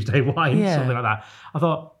Tuesday wine, something like that. I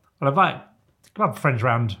thought, I'll invite friends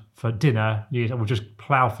around for dinner, New Year's, and we'll just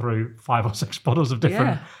plough through 5 or 6 bottles of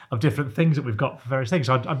different things that we've got for various things.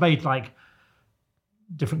 So I made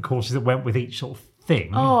different courses that went with each sort of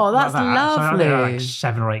thing. Oh, that's lovely. So I did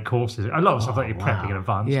 7 or 8 courses. A lot of stuff that you're prepping in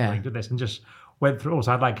advance. Yeah. Did this and just went through.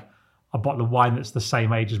 Also, I had a bottle of wine that's the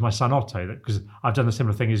same age as my son Otto, because I've done the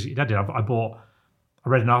similar thing as your dad did. I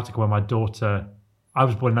read an article where my daughter, I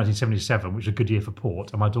was born in 1977, which is a good year for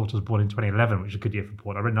port, and my daughter was born in 2011, which is a good year for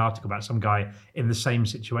port. I read an article about some guy in the same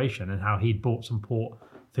situation and how he'd bought some port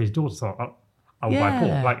for his daughter. Thought, I will buy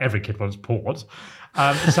port. Like every kid wants port. So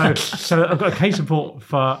I've got a case of port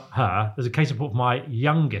for her. There's a case of port for my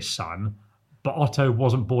youngest son, but Otto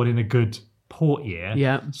wasn't born in a good port year.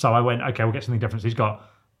 Yeah. So I went, okay, we'll get something different. So he's got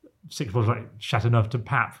 6 bottles like Chateauneuf de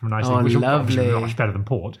Pape from a nice thing, which is obviously much better than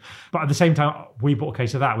port. But at the same time, we bought a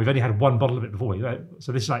case of that. We've only had 1 bottle of it before.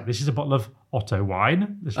 So this is a bottle of Otto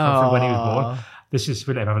wine. This is from when he was born. This is,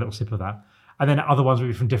 we'll have a little sip of that. And then other ones will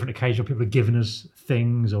be from different occasions. People have given us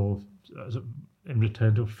things or in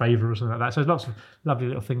return to a favour or something like that. So there's lots of lovely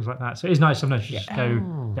little things like that. So it's nice sometimes to just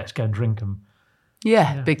go, let's go and drink them.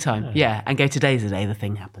 Yeah, big time. Yeah, and go, today's the day the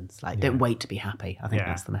thing happens. Don't wait to be happy. I think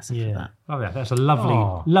that's the message of that. Oh yeah, that's a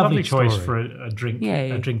lovely choice for a drink.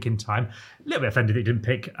 A drink in time. A little bit offended that you didn't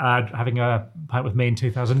pick having a pint with me in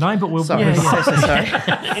 2009, but we'll. Sorry.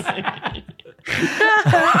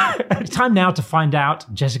 It's time now to find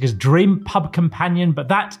out Jessica's dream pub companion, but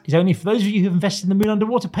that is only for those of you who've invested in the Moon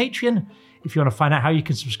Underwater Patreon. If you want to find out how you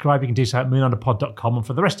can subscribe, you can do so at moonunderpod.com. And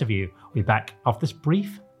for the rest of you, we'll be back after this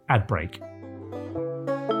brief ad break.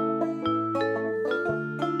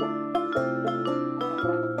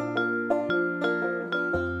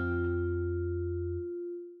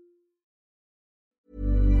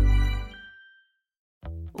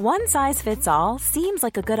 One size fits all seems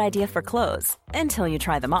like a good idea for clothes until you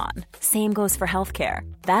try them on. Same goes for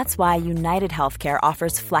healthcare. That's why United Healthcare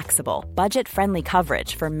offers flexible, budget-friendly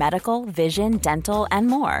coverage for medical, vision, dental, and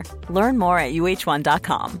more. Learn more at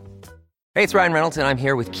uh1.com. Hey, it's Ryan Reynolds, and I'm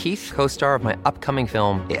here with Keith, co-star of my upcoming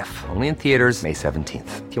film, If, only in theaters May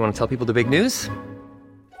 17th. Do you want to tell people the big news?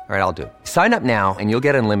 All right, I'll do it. Sign up now and you'll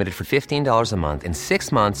get unlimited for $15 a month and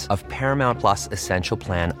 6 months of Paramount Plus Essential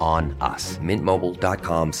Plan on us.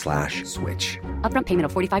 Mintmobile.com/switch. Upfront payment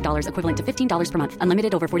of $45 equivalent to $15 per month.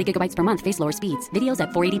 Unlimited over 40 gigabytes per month. Face lower speeds. Videos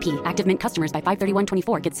at 480p. Active Mint customers by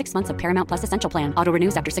 531.24 get 6 months of Paramount Plus Essential Plan. Auto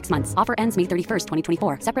renews after 6 months. Offer ends May 31st,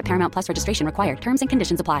 2024. Separate Paramount Plus registration required. Terms and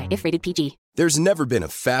conditions apply if rated PG. There's never been a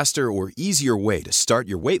faster or easier way to start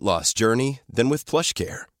your weight loss journey than with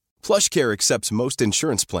PlushCare. PlushCare accepts most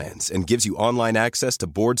insurance plans and gives you online access to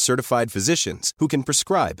board-certified physicians who can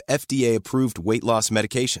prescribe FDA-approved weight loss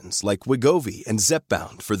medications like Wegovy and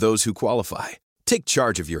Zepbound for those who qualify. Take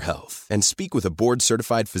charge of your health and speak with a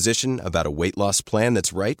board-certified physician about a weight loss plan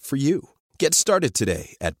that's right for you. Get started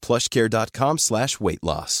today at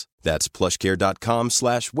plushcare.com/weight-loss. That's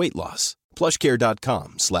plushcare.com/weight-loss.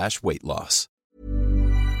 plushcare.com/weight-loss.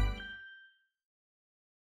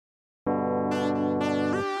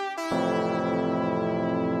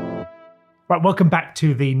 Right, welcome back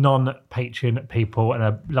to the non-Patreon people, and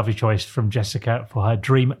a lovely choice from Jessica for her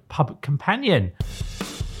dream pub companion.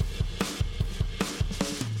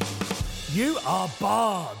 You are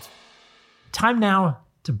barred. Time now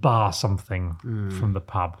to bar something from the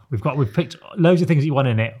pub. We've picked loads of things that you want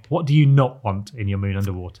in it. What do you not want in your Moon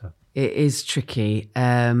Underwater? It is tricky.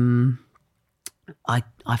 I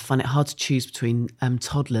find it hard to choose between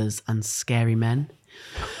toddlers and scary men.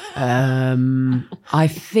 I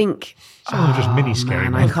think some are just mini scary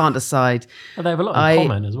men. I can't decide. Well, they have a lot in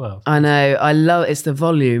common as well. I know. I love it's the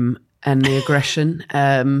volume and the aggression.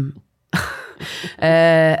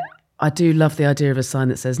 I do love the idea of a sign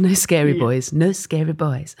that says "No scary boys, no scary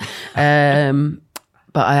boys." But I am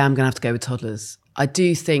going to have to go with toddlers. I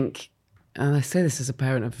do think, and I say this as a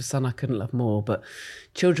parent of a son I couldn't love more, but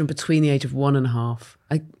children between the age of 1.5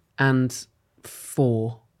 and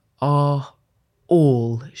 4 are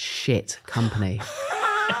all shit company.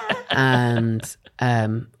 And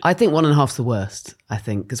I think 1.5's the worst, I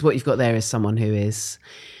think, because what you've got there is someone who is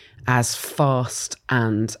as fast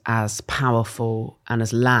and as powerful and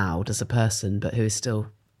as loud as a person, but who is still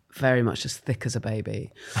very much as thick as a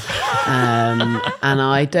baby. And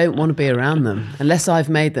I don't want to be around them unless I've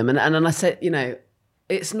made them. And I said,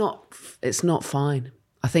 it's not fine.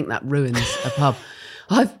 I think that ruins a pub.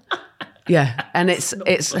 And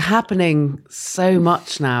it's happening so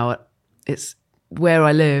much now. It's where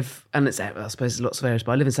I live, and I suppose there's lots of areas,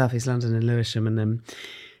 but I live in South East London in Lewisham, and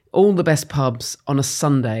all the best pubs on a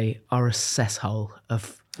Sunday are a cesshole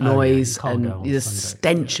of noise and the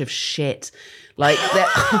stench of shit. Like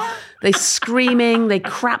they're screaming, they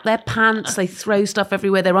crap their pants, they throw stuff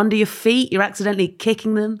everywhere. They're under your feet. You're accidentally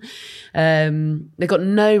kicking them. They've got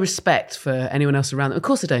no respect for anyone else around them. Of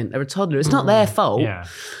course they don't. They're a toddler. It's not their fault. Yeah.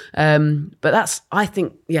 But that's, I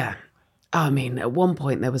think, yeah. I mean, at one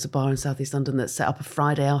point there was a bar in South East London that set up a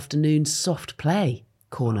Friday afternoon soft play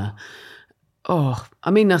corner. Oh,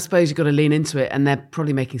 I mean, I suppose you've got to lean into it, and they're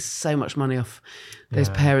probably making so much money off those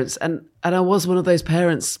parents. And I was one of those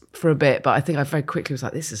parents for a bit, but I think I very quickly was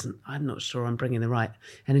like, I'm not sure I'm bringing the right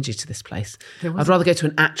energy to this place. I'd rather go to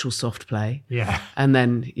an actual soft play. Yeah. And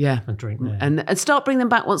then, and drink there. And start bringing them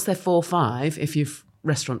back once they're 4 or 5, if you've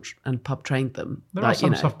restaurant and pub trained them. There are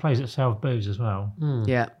some soft plays that sell booze as well.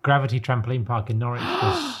 Yeah. Gravity Trampoline Park in Norwich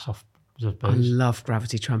was soft. I love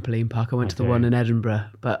Gravity Trampoline Park. I went to the one in Edinburgh,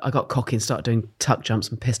 but I got cocky and started doing tuck jumps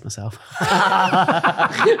and pissed myself. Okay.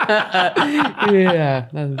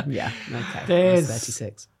 There's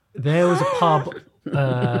 36. There was a pub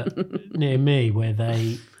near me where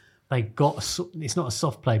they got it's not a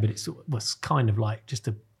soft play, but it was kind of like just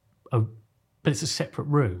but it's a separate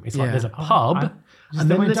room. It's like there's a pub, and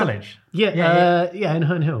then there's Dulwich. In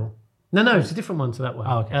Herne Hill. No, it's a different one to that one.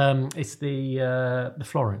 Oh, okay. It's the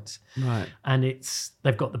Florence, right? And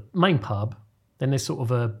they've got the main pub. Then there's sort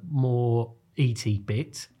of a more eaty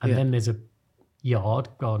bit, and then there's a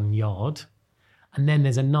garden yard, and then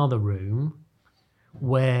there's another room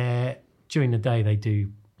where during the day they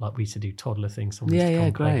do, like we used to do toddler things. Someone used to come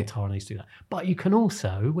and play guitar, and they used to do that. But you can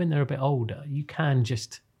also, when they're a bit older, you can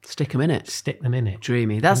just stick them in it.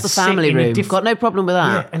 Dreamy. That's the family room. Got no problem with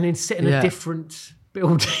that. Yeah, and then sit in a different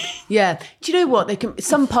building. Yeah. Do you know what? They can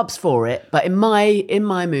some pubs for it, but in my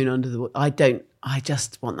Moon Under the Water, I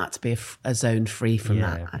just want that to be a zone free from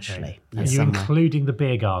that, actually. Okay. Are you including the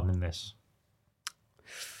beer garden in this?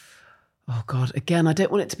 Oh, God. Again, I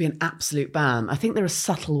don't want it to be an absolute ban. I think there are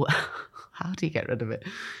subtle... How do you get rid of it?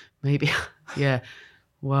 Maybe... Yeah.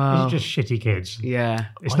 Wow. It's just shitty kids. Yeah.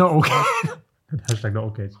 It's not all kids. Hashtag not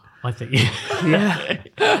all kids. I think... Yeah.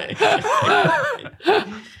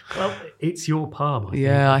 Well, it's your pub.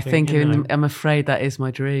 I think I'm afraid that is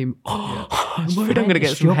my dream. I'm worried I'm going to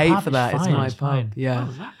get some hate for that. It's my pub. Yeah.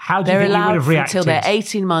 How do you think you would have reacted? Until they're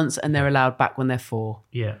 18 months and they're allowed back when they're 4.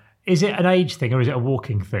 Yeah. Is it an age thing or is it a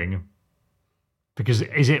walking thing? Because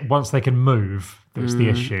is it once they can move that's the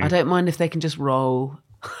issue? I don't mind if they can just roll.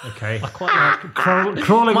 Okay. I quite like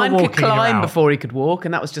crawling Mine or walking. could climb before he could walk,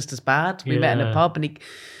 and that was just as bad. We met in a pub, and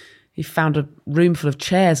he found a room full of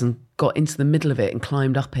chairs and got into the middle of it and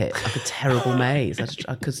climbed up it like a terrible maze.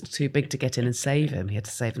 I was too big to get in and save him. He had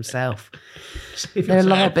to save himself. They're a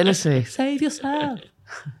liability. Save yourself.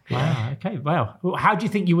 Wow. Okay. Wow. Well, how do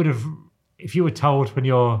you think you would have, if you were told when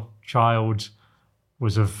your child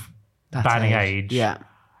was of banning age? Yeah.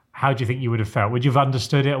 How do you think you would have felt? Would you have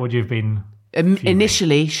understood it, or would you have been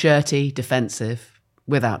initially shirty, defensive,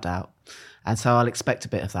 without doubt? And so I'll expect a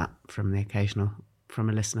bit of that from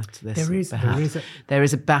a listener to this. There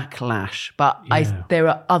is a backlash, but there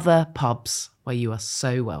are other pubs where you are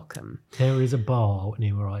so welcome. There is a bar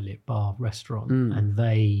near where I live, restaurant, and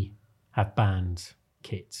they have banned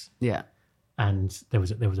kids. Yeah, and there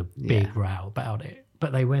was a big row about it.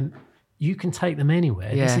 But they went, you can take them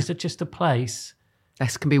anywhere. Yeah. This is just a place.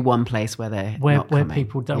 This can be one place where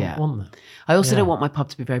people don't want them. I also don't want my pub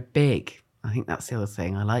to be very big. I think that's the other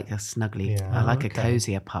thing. I like a snuggly. Yeah. I like a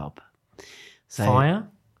cozier pub. So, fire?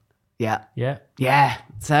 Yeah. Yeah. Yeah.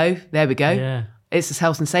 So there we go. Yeah. It's just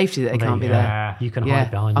health and safety that they can't be there. You can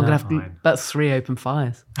hide behind I'm that. going to have about 3 open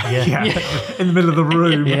fires. Yeah. In the middle of the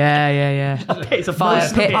room. Yeah. It's a fire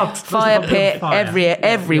pit.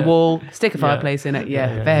 Every wall. Stick a fireplace in it.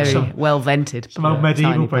 Yeah. Very well vented. Some old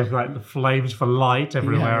medieval place, like the flames for light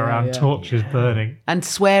everywhere around, torches burning. And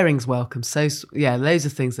swearing's welcome. So, those are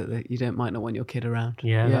things that you might not want your kid around.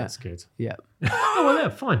 Yeah, that's good. Yeah. Oh, well,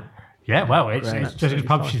 fine. Yeah, well, it's Jessica's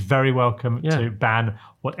pub. She's very welcome to ban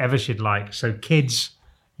whatever she'd like. So, kids,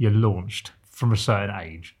 you're launched from a certain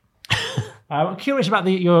age. I'm curious about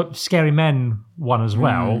your Scary Men one as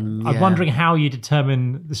well. I'm wondering how you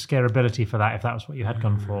determine the scareability for that, if that was what you had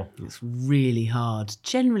gone for. It's really hard.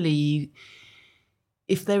 Generally,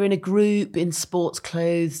 if they're in a group in sports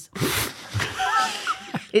clothes...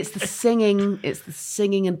 It's the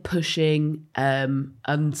singing and pushing,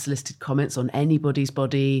 unsolicited comments on anybody's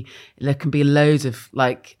body. There can be loads of,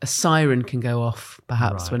 like, a siren can go off,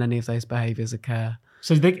 perhaps, when any of those behaviours occur.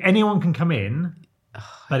 So anyone can come in,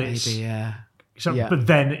 but but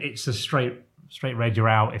then it's a straight red, you're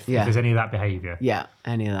out if there's any of that behaviour. Yeah,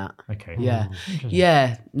 any of that. Okay.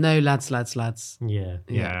 Yeah, no lads.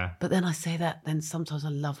 Yeah. But then I say that, then sometimes I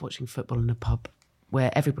love watching football in a pub where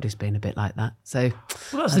everybody's been a bit like that. So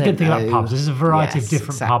that's the good thing about pubs. There's a variety of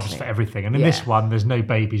different pubs for everything. And in this one, there's no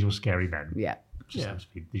babies or scary men. Yeah.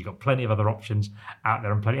 You've got plenty of other options out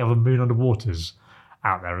there and plenty of other moon under waters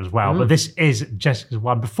out there as well. But this is Jessica's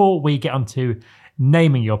one. Before we get on to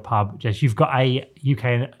naming your pub, Jess, you've got a UK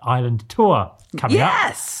and Ireland tour coming up.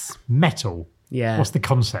 Yes. Metal. Yeah. What's the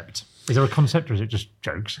concept? Is there a concept or is it just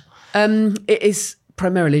jokes? It is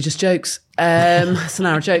primarily just jokes. It's an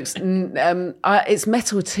hour of jokes. It's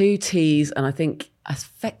metal with 2 T's, and I think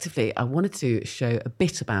effectively I wanted to show a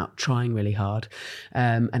bit about trying really hard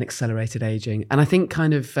and accelerated aging. And I think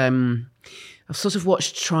kind of I've sort of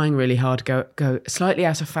watched trying really hard go slightly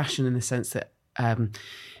out of fashion in the sense that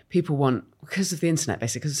people want, because of the internet,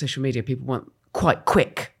 basically, because of social media, people want quite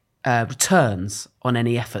quick returns on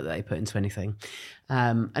any effort that they put into anything.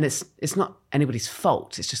 And it's not anybody's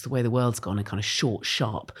fault. It's just the way the world's gone, a kind of short,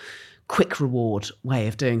 sharp, quick reward way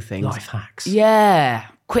of doing things. Life hacks. Yeah.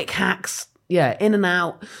 Quick hacks. Yeah. In and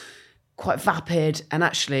out. Quite vapid. And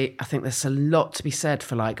actually, I think there's a lot to be said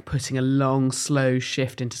for like putting a long, slow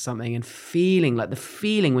shift into something and feeling like the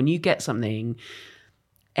feeling when you get something,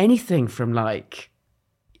 anything from like,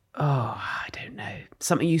 I don't know,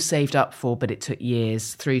 something you saved up for, but it took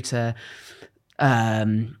years, through to, I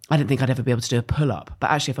didn't think I'd ever be able to do a pull-up. But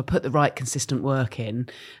actually, if I put the right consistent work in, and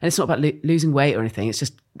it's not about losing weight or anything, it's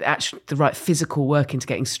just actually the right physical work into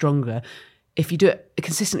getting stronger. If you do it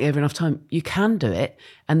consistently over enough time, you can do it.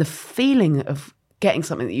 And the feeling of getting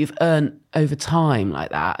something that you've earned over time like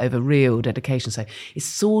that, over real dedication. So it's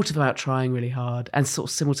sort of about trying really hard and sort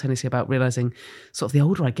of simultaneously about realising sort of the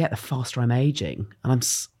older I get, the faster I'm aging. And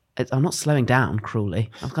I'm not slowing down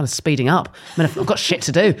cruelly. I'm kind of speeding up. I mean, I've got shit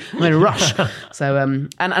to do. I'm in a rush. So,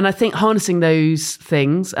 and I think harnessing those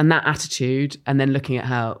things and that attitude, and then looking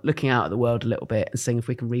out at the world a little bit and seeing if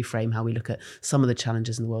we can reframe how we look at some of the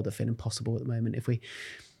challenges in the world that feel impossible at the moment. If we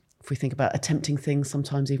think about attempting things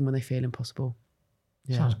sometimes even when they feel impossible.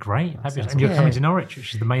 Yeah. Sounds great. And you're coming to Norwich,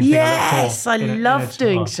 which is the main thing I look for. Yes, I love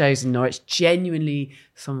doing shows in Norwich. Genuinely,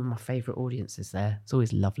 some of my favourite audiences there. It's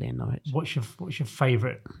always lovely in Norwich. What's your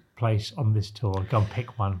favourite place on this tour? Go and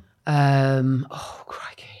pick one. Oh,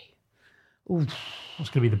 crikey. What's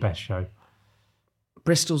going to be the best show?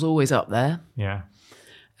 Bristol's always up there. Yeah.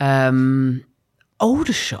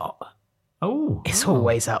 Aldershot. Oh. It's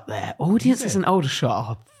always up there. Audiences in Aldershot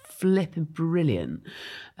are flipping brilliant.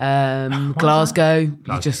 Glasgow,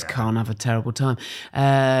 you just can't have a terrible time.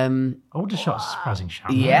 Aldershot's a surprising show.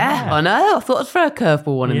 Yeah, I know. I thought I'd throw a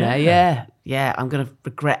curveball one in there. Yeah. I'm going to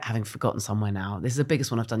regret having forgotten somewhere now. This is the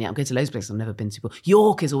biggest one I've done yet. I'm going to loads of places I've never been to.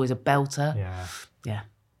 York is always a belter. Yeah.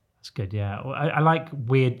 That's good, yeah. I like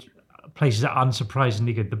weird places that are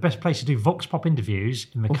unsurprisingly good. The best place to do Vox Pop interviews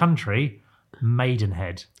in the country,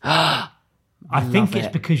 Maidenhead. I think it's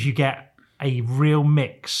because you get a real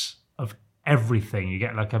mix of everything. You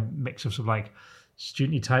get like a mix of sort of like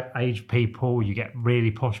student-y type age people, you get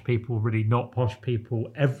really posh people, really not posh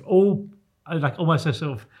people, all like almost a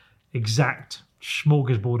sort of exact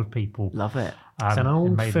smorgasbord of people. Love it. It's an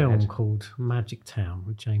old film called Magic Town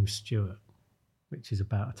with James Stewart, which is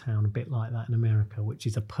about a town a bit like that in America, which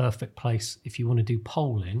is a perfect place if you want to do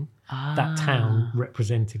polling. That town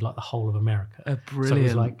represented like the whole of America. Brilliant. So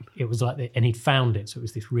it was like, and he'd found it. So it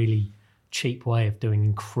was this really cheap way of doing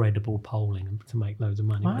incredible polling and to make loads of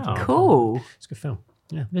money. Wow, cool. It's a good film.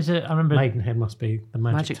 Yeah. I remember Maidenhead must be the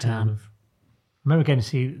magic town of. I remember going to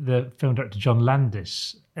see the film director John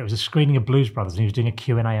Landis. It was a screening of Blues Brothers, and he was doing a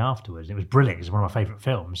Q&A afterwards. It was brilliant. It was one of my favourite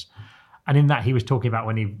films. And in that, he was talking about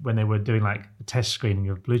when they were doing like a test screening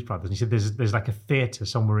of Blues Brothers. And he said there's like a theatre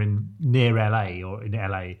somewhere near LA or in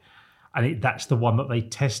LA, and that's the one that they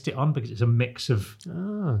test it on because it's a mix of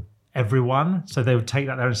everyone. So they would take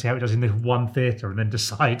that there and see how it does in this one theatre, and then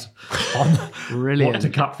decide on what to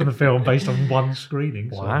cut from the film based on one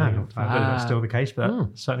screening. So I don't know if that's still the case, but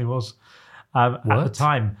that certainly was at the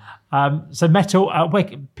time. So Metal, where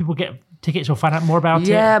can people get tickets or find out more about it?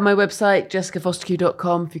 Yeah, my website,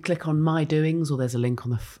 jessicafostekew.com. If you click on My Doings, or there's a link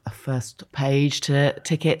on the first page to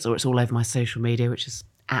tickets, or it's all over my social media, which is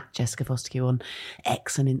at Jessica Fostekew on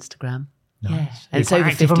X and Instagram. Nice. Yeah, and it's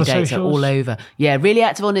over 50 dates all over. Yeah, really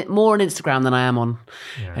active on it, more on Instagram than I am on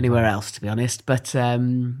anywhere else, to be honest. But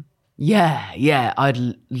I'd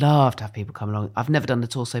love to have people come along. I've never done the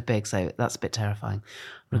tour so big, so that's a bit terrifying.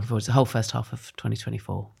 I'm looking forward to the whole first half of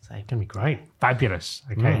 2024. So it's going to be great. Fabulous.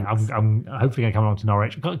 Okay, I'm hopefully going to come along to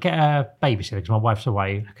Norwich. I've got to get a babysitter because my wife's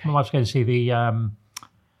away. Okay. My wife's going to see the,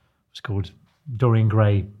 what's it called? Dorian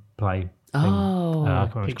Gray play.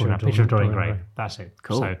 Picture of Dorian Gray. That's it.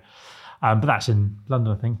 Cool. So, but that's in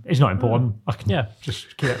London, I think. It's not important. I can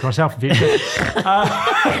just keep that to myself in future.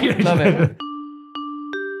 Love it.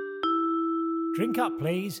 Drink up,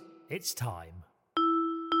 please. It's time.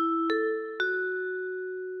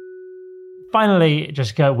 Finally,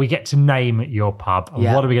 Jessica, we get to name your pub. And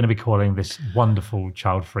what are we going to be calling this wonderful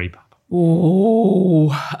child-free pub? Oh,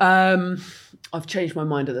 I've changed my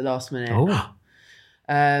mind at the last minute.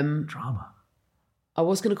 Drama. I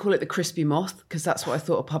was going to call it the Crispy Moth because that's what I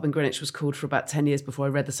thought a pub in Greenwich was called for about 10 years before I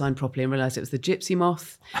read the sign properly and realised it was the Gypsy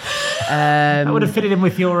Moth. That would have fitted in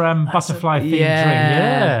with your butterfly themed drink.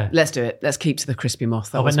 Yeah. Let's do it. Let's keep to the Crispy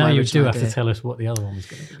Moth. But now you do have to tell us what the other one was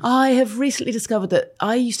going to be. I have recently discovered that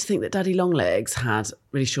I used to think that Daddy Longlegs had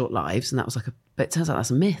really short lives, and that was but it turns out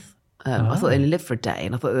that's a myth. I thought they only lived for a day,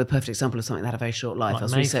 and I thought they were a perfect example of something that had a very short life. I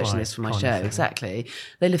was researching this for my show. Exactly.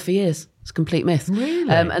 They live for years. It's a complete myth. Really?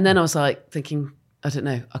 And then I was like thinking, I don't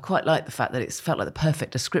know, I quite like the fact that it's felt like the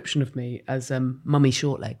perfect description of me as Mummy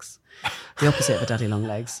Shortlegs, the opposite of a Daddy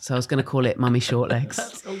Longlegs. So I was going to call it Mummy Shortlegs.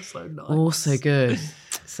 That's also nice. Also good.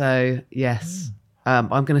 So, yes, I'm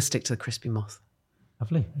going to stick to the Crispy Moth.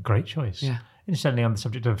 Lovely. A great choice. Yeah. Incidentally, on the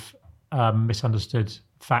subject of misunderstood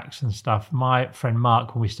facts and stuff, my friend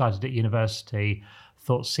Mark, when we started at university,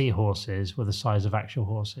 thought seahorses were the size of actual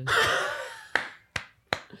horses.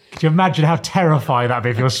 Could you imagine how terrifying that'd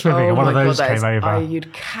be if you're swimming and one of those came over?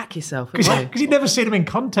 You'd cack yourself. Because you'd never seen him in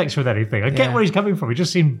context with anything. I get where he's coming from. He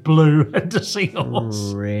just seemed blue and a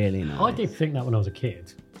seahorse. Really nice. I did think that when I was a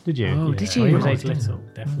kid. Did you? Oh, did you? When I was little,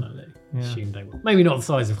 definitely. Assumed they were. Maybe not the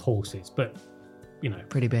size of horses, but,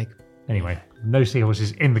 pretty big. Anyway, no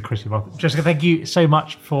seahorses in the Crispy Moth. Jessica, thank you so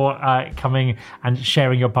much for coming and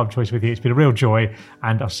sharing your pub choice with you. It's been a real joy,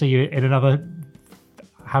 and I'll see you in another...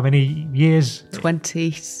 How many years?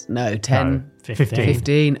 20? No, 10. No, 15.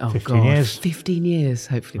 15. Oh, 15 God. years. 15 years,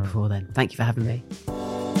 hopefully before then. Thank you for having me.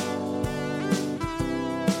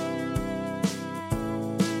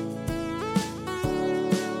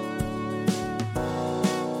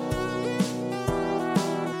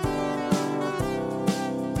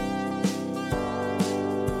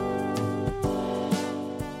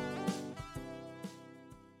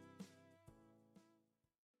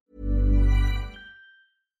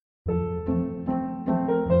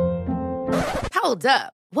 Hold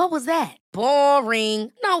up. What was that?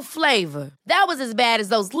 Boring. No flavor. That was as bad as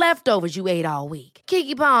those leftovers you ate all week.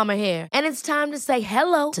 Keke Palmer here, and it's time to say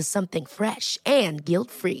hello to something fresh and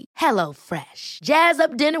guilt-free. Hello Fresh. Jazz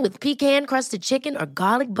up dinner with pecan-crusted chicken or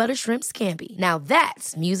garlic butter shrimp scampi. Now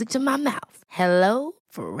that's music to my mouth. Hello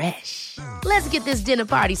Fresh. Let's get this dinner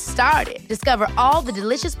party started. Discover all the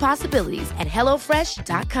delicious possibilities at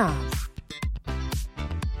hellofresh.com.